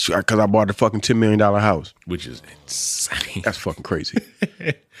mortgage because I bought a fucking $10 million house, which is insane. That's fucking crazy.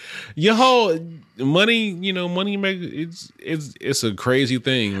 Your whole money, money makes it's a crazy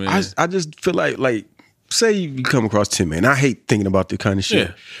thing, man. I just feel like say you come across 10 million. I hate thinking about this kind of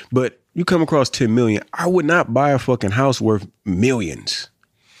shit, but you come across 10 million. I would not buy a fucking house worth millions.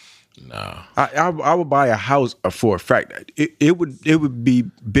 No, I would buy a house for a fact. It would be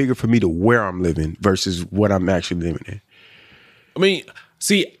bigger for me to where I'm living versus what I'm actually living in. I mean,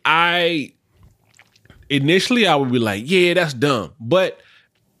 see, initially I would be like, yeah, that's dumb. But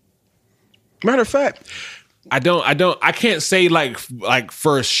matter of fact, I can't say like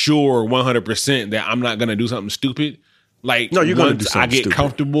for sure 100% that I'm not gonna do something stupid. Like, no, you're gonna do something I get stupid.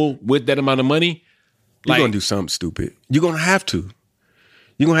 Comfortable with that amount of money. You're gonna do something stupid. You're gonna have to.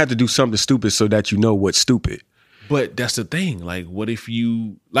 You're going to have to do something stupid so that you know what's stupid. But that's the thing. Like, what if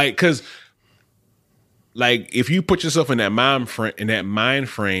you, like, because, like, if you put yourself in that mind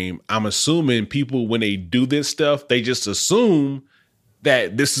frame, I'm assuming people, when they do this stuff, they just assume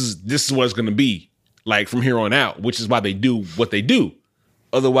that this is what it's going to be, like, from here on out, which is why they do what they do.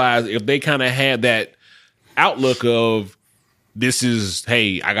 Otherwise, if they kind of had that outlook of, this is,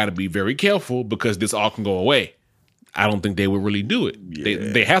 hey, I got to be very careful because this all can go away, I don't think they would really do it.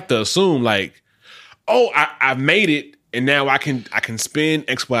 Yeah. They have to assume like, oh, I've made it, and now I can spend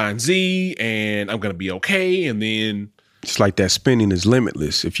X, Y, and Z, and I'm gonna be okay. And then it's like that spending is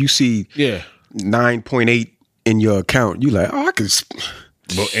limitless. If you see 9.8 in your account, you like, oh, I can.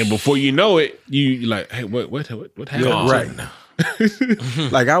 And before you know it, you like, hey, what happened? Yeah, right.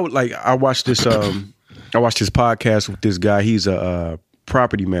 I watched this podcast with this guy. He's a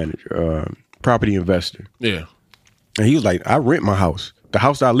property manager, property investor. Yeah. And he was like, I rent my house. The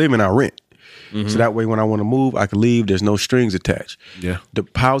house I live in, I rent. So that way when I want to move, I can leave. There's no strings attached. Yeah. The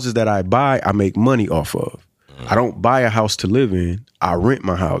houses that I buy, I make money off of. I don't buy a house to live in. I rent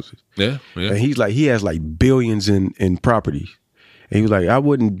my houses. Yeah. And he's like, he has like billions in properties. And he was like, I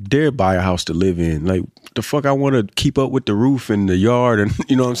wouldn't dare buy a house to live in. Like, the fuck I want to keep up with the roof and the yard and,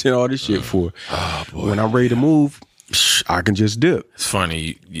 you know what I'm saying, all this shit for. Oh, boy. When I'm ready to move, I can just dip. It's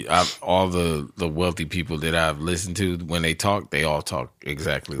funny. All the wealthy people that I've listened to, when they talk, they all talk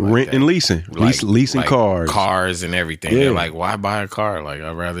exactly like Rent that. and leasing. Leasing cars. Cars and everything. Yeah. They're like, why buy a car? Like,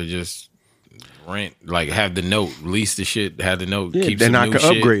 I'd rather just rent, like have the note, lease the shit, have the note, keep then some I new can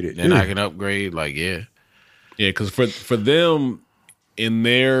shit, upgrade it. Then Yeah. I can upgrade. Like, yeah. Yeah, because for them, in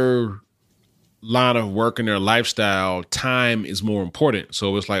their line of work and their lifestyle, time is more important.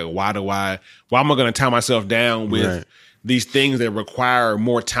 So it's like, why am I going to tie myself down with these things that require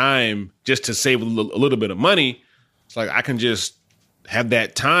more time just to save a little bit of money? It's like, I can just have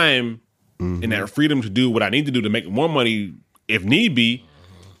that time and that freedom to do what I need to do to make more money if need be.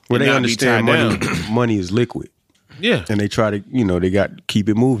 Well, they not be understand tied money is liquid. Yeah. And they try to, they got to keep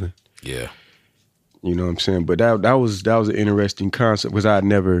it moving. Yeah. You know what I'm saying? But that was an interesting concept because I'd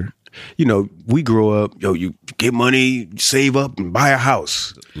never, we grow up, you get money, save up, and buy a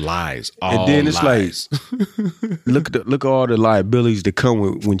house. Lies. And then it's lies. Like, look at all the liabilities that come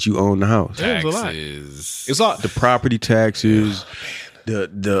with when you own the house. Taxes. It's all the property taxes, the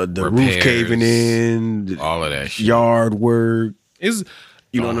roof Repairs, caving in, all of that shit. yard work.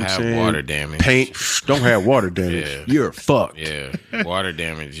 You know Don't what I'm have saying? water damage. Paint. Don't have water damage. Yeah. You're fucked. Yeah, water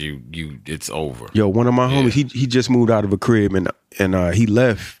damage. You. It's over. Yo, one of my homies, he just moved out of a crib and he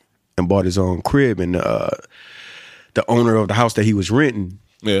left and bought his own crib, and the owner of the house that he was renting,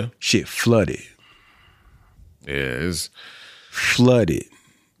 shit flooded. Yeah, it's flooded.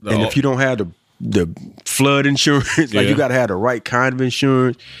 And if you don't have the flood insurance, like you got to have the right kind of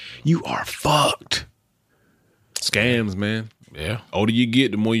insurance, you are fucked. Scams, man. Yeah. Older you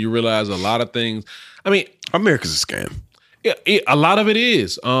get, the more you realize a lot of things. I mean, America's a scam. Yeah, a lot of it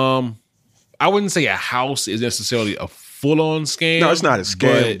is. I wouldn't say a house is necessarily a full-on scam. No, it's not a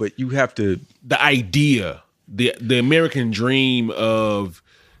scam, but you have to. The idea, the American dream of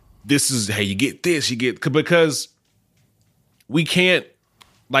this is how you get this, because we can't,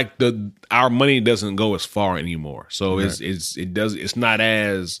 like, our money doesn't go as far anymore. So it's not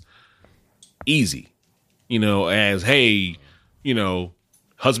as easy, as, hey,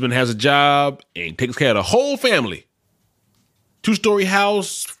 husband has a job and takes care of the whole family. 2-story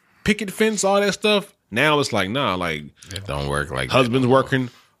house, picket fence, all that stuff. Now it's like, nah, like it don't work like husband's that. working,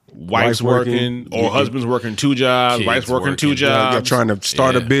 wife's working, or husband's working 2 jobs, Kids wife's working 2 jobs. You're trying to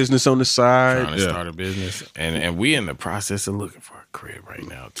start a business on the side. Trying to start a business. And we in the process of looking for a crib right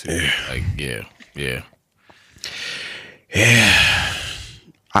now too. Like, yeah.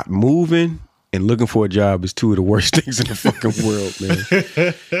 Moving and looking for a job is 2 of the worst things in the fucking world,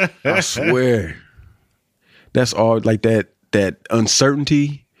 man. I swear. That's all, like that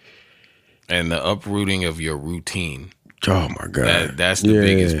uncertainty. And the uprooting of your routine. Oh my God. That's the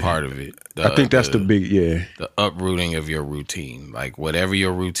biggest part of it. I think that's the The uprooting of your routine. Like, whatever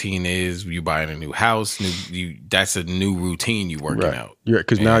your routine is, you buying a new house, that's a new routine you working out. Yeah,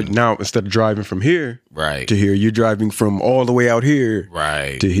 because now instead of driving from here to here, you're driving from all the way out here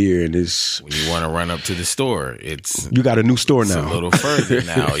to here, and it's when you want to run up to the store, you got a new store it's now, a little further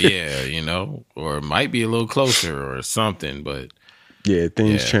now, or it might be a little closer or something, but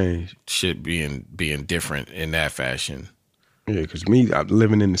things change. Shit being different in that fashion. Yeah, because I'm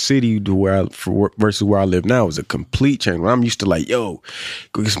living in the city versus where I live now is a complete change. When I'm used to like, yo,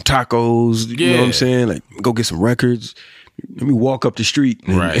 go get some tacos, you know what I'm saying? Like, go get some records. Let me walk up the street.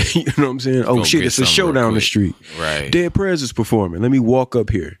 And, you know what I'm saying? Oh, shit, it's a show down the street. Right. Dead Prez is performing. Let me walk up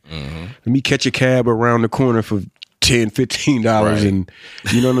here. Mm-hmm. Let me catch a cab around the corner for $10, $15. And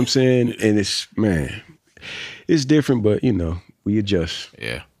you know what I'm saying? And it's different, but, we adjust.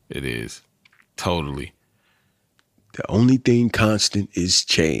 Yeah, it is. Totally. The only thing constant is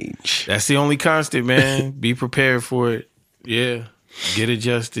change. That's the only constant, man. Be prepared for it. Yeah. Get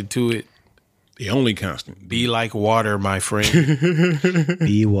adjusted to it. The only constant. Be like water, my friend.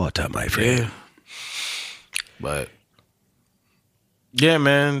 Be water, my friend. Yeah. But, yeah,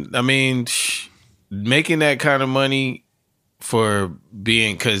 man. I mean, making that kind of money for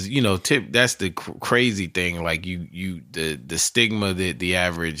being, because, that's the crazy thing. Like, the stigma that the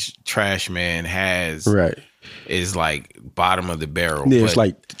average trash man has. Right. Is like bottom of the barrel. Yeah, it's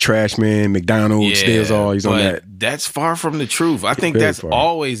like trash man, McDonald's, steals all. He's on that. That's far from the truth. I think that's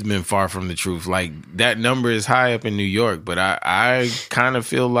always been far from the truth. Like, that number is high up in New York, but I kind of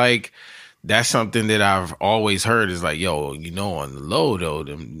feel like that's something that I've always heard is like, yo, you know, on the low though,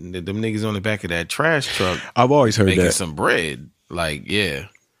 them niggas on the back of that trash truck. I've always heard making that. some bread. Like, yeah.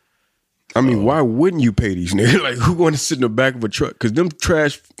 I mean, why wouldn't you pay these niggas? Like, who want to sit in the back of a truck? Because them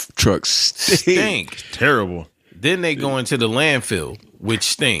trash trucks stink. Terrible. Then they go into the landfill, which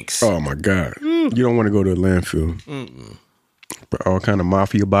stinks. Oh my God. You don't want to go to a landfill. All kind of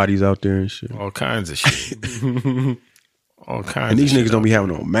mafia bodies out there and shit. All kinds of shit. All kinds And these of niggas shit don't be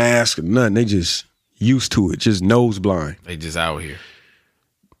having no mask or nothing. They just used to it, just nose blind. They just out here.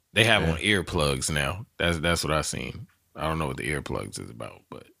 They have on earplugs now. That's what I seen. I don't know what the earplugs is about,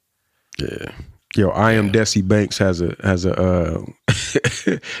 but yeah. Yo, I am Desi Banks has a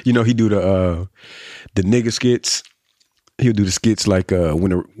you know, he do the nigga skits. He'll do the skits like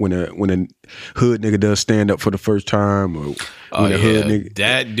when a hood nigga does stand up for the first time, or when a hood nigga.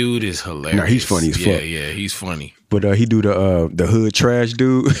 That dude is hilarious. Nah, he's funny as fuck. Yeah, he's funny. But he do the hood trash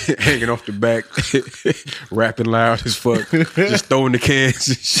dude hanging off the back, rapping loud as fuck, just throwing the cans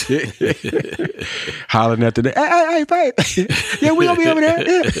and shit, hollering at the hey, yeah, we gonna be over there.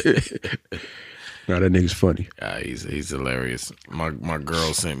 Nah, that nigga's funny. Yeah, he's hilarious. My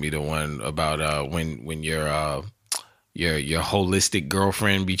girl sent me the one about when your holistic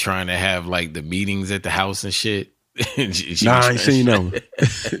girlfriend be trying to have like the meetings at the house and shit. I ain't seen that one.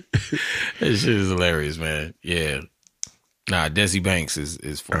 That shit is hilarious, man. Yeah. Nah, Desi Banks is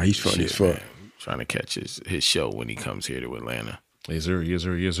funny. Nah, he's funny as fuck. Trying to catch his show when he comes here to Atlanta. Yes, sir. Yes,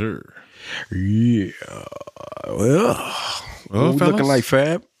 sir. Yes, sir. Yeah. Well, we looking like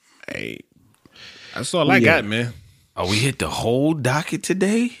Fab? Hey, that's all I got, man. Oh, we hit the whole docket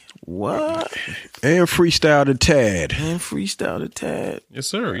today? What? And freestyle to Tad. Yes,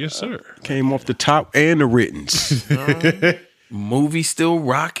 sir. Yes, sir. Came off the top and the writtens. Movie still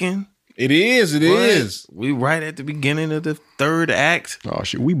rocking. It is. It is. We right at the beginning of the third act. Oh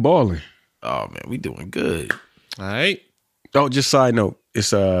shit, we balling. Oh man, we doing good. All right. Oh, just side note.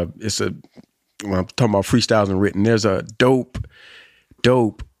 It's a when I'm talking about freestyles and written, there's a dope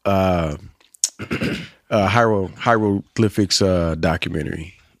hieroglyphics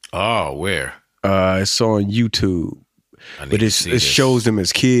documentary. Oh, where? It's on YouTube. But it shows them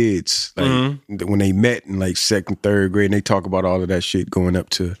as kids, like when they met in like second, third grade, and they talk about all of that shit going up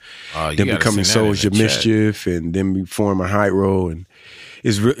to them becoming Soldier Mischief and them forming Hyro, and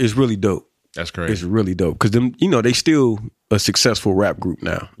it's really dope. That's great. It's really dope because them, you know, they still a successful rap group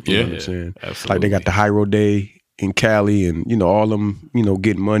now. You know what I'm saying? Absolutely. Like they got the Hyro Day in Cali, and you know all them, you know,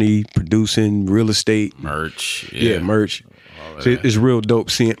 getting money, producing real estate, merch, merch. So it's real dope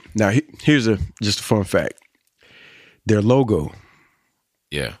seeing. Now here's just a fun fact. Their logo,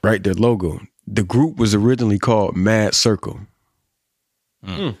 right? Their logo. The group was originally called Mad Circle.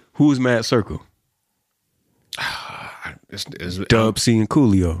 Who is Mad Circle? Dub C and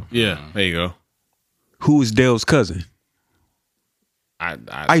Coolio. Yeah, there you go. Who is Dale's cousin?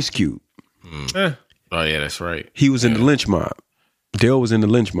 Ice Cube. Oh yeah, that's right. He was in the Lynch Mob. Dale was in the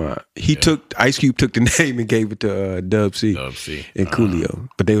Lynch Mob. Ice Cube took the name and gave it to Dub C and Coolio.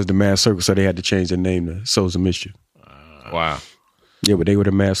 But they was the Mad Circle, so they had to change their name to Souls of Mischief. Wow. Yeah, but they were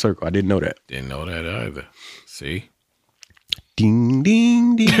the Mad Circle. I didn't know that. Didn't know that either. See? Ding,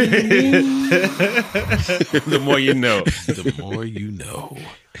 ding, ding, ding. The more you know. The more you know. All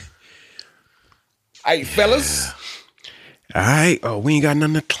right, fellas. All right. Oh, we ain't got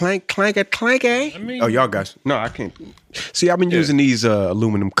nothing to clank, eh? I mean, oh, y'all guys. No, I can't. See, I've been using these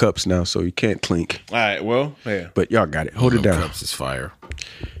aluminum cups now, so you can't clink. All right, well, yeah. But y'all got it. Hold it down. Cups is fire.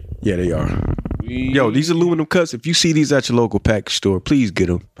 Yeah, they are. Yo, these aluminum cups, if you see these at your local package store, please get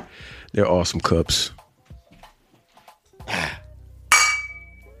them. They're awesome cups.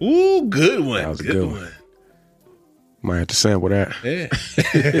 Ooh, good one. That was a good one. Might have to sample that. Yeah.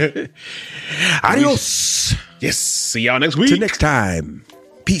 Adios. Yes. See y'all next week. Till next time.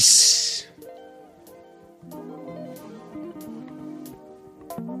 Peace.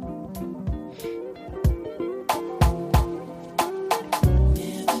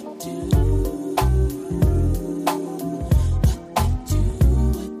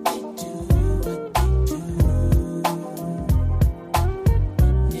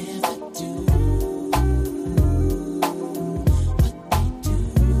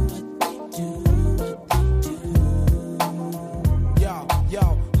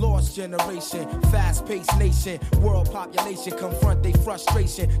 Fast-paced nation, world population confront their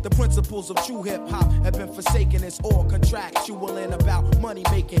frustration. The principles of true hip-hop have been forsaken. It's all contractual and about money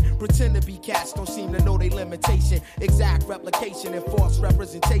making. Pretend to be cats, don't seem to know their limitation. Exact replication and false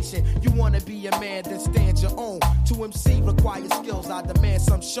representation. You wanna be a man, then stand your own. To MC requires skills, I demand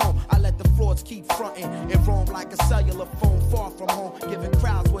some shown. I let the frauds keep fronting and roam like a cellular phone far from home, giving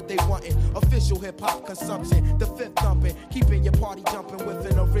crowds what they want frontin'. Official hip hop consumption, the fifth thumping, keeping your party jumping with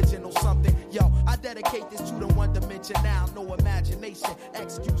an original something. Yo, I dedicate this to the one dimension now, no imagination,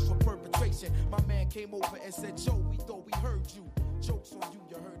 excuse for perpetration. My man came over and said, Joe, we thought we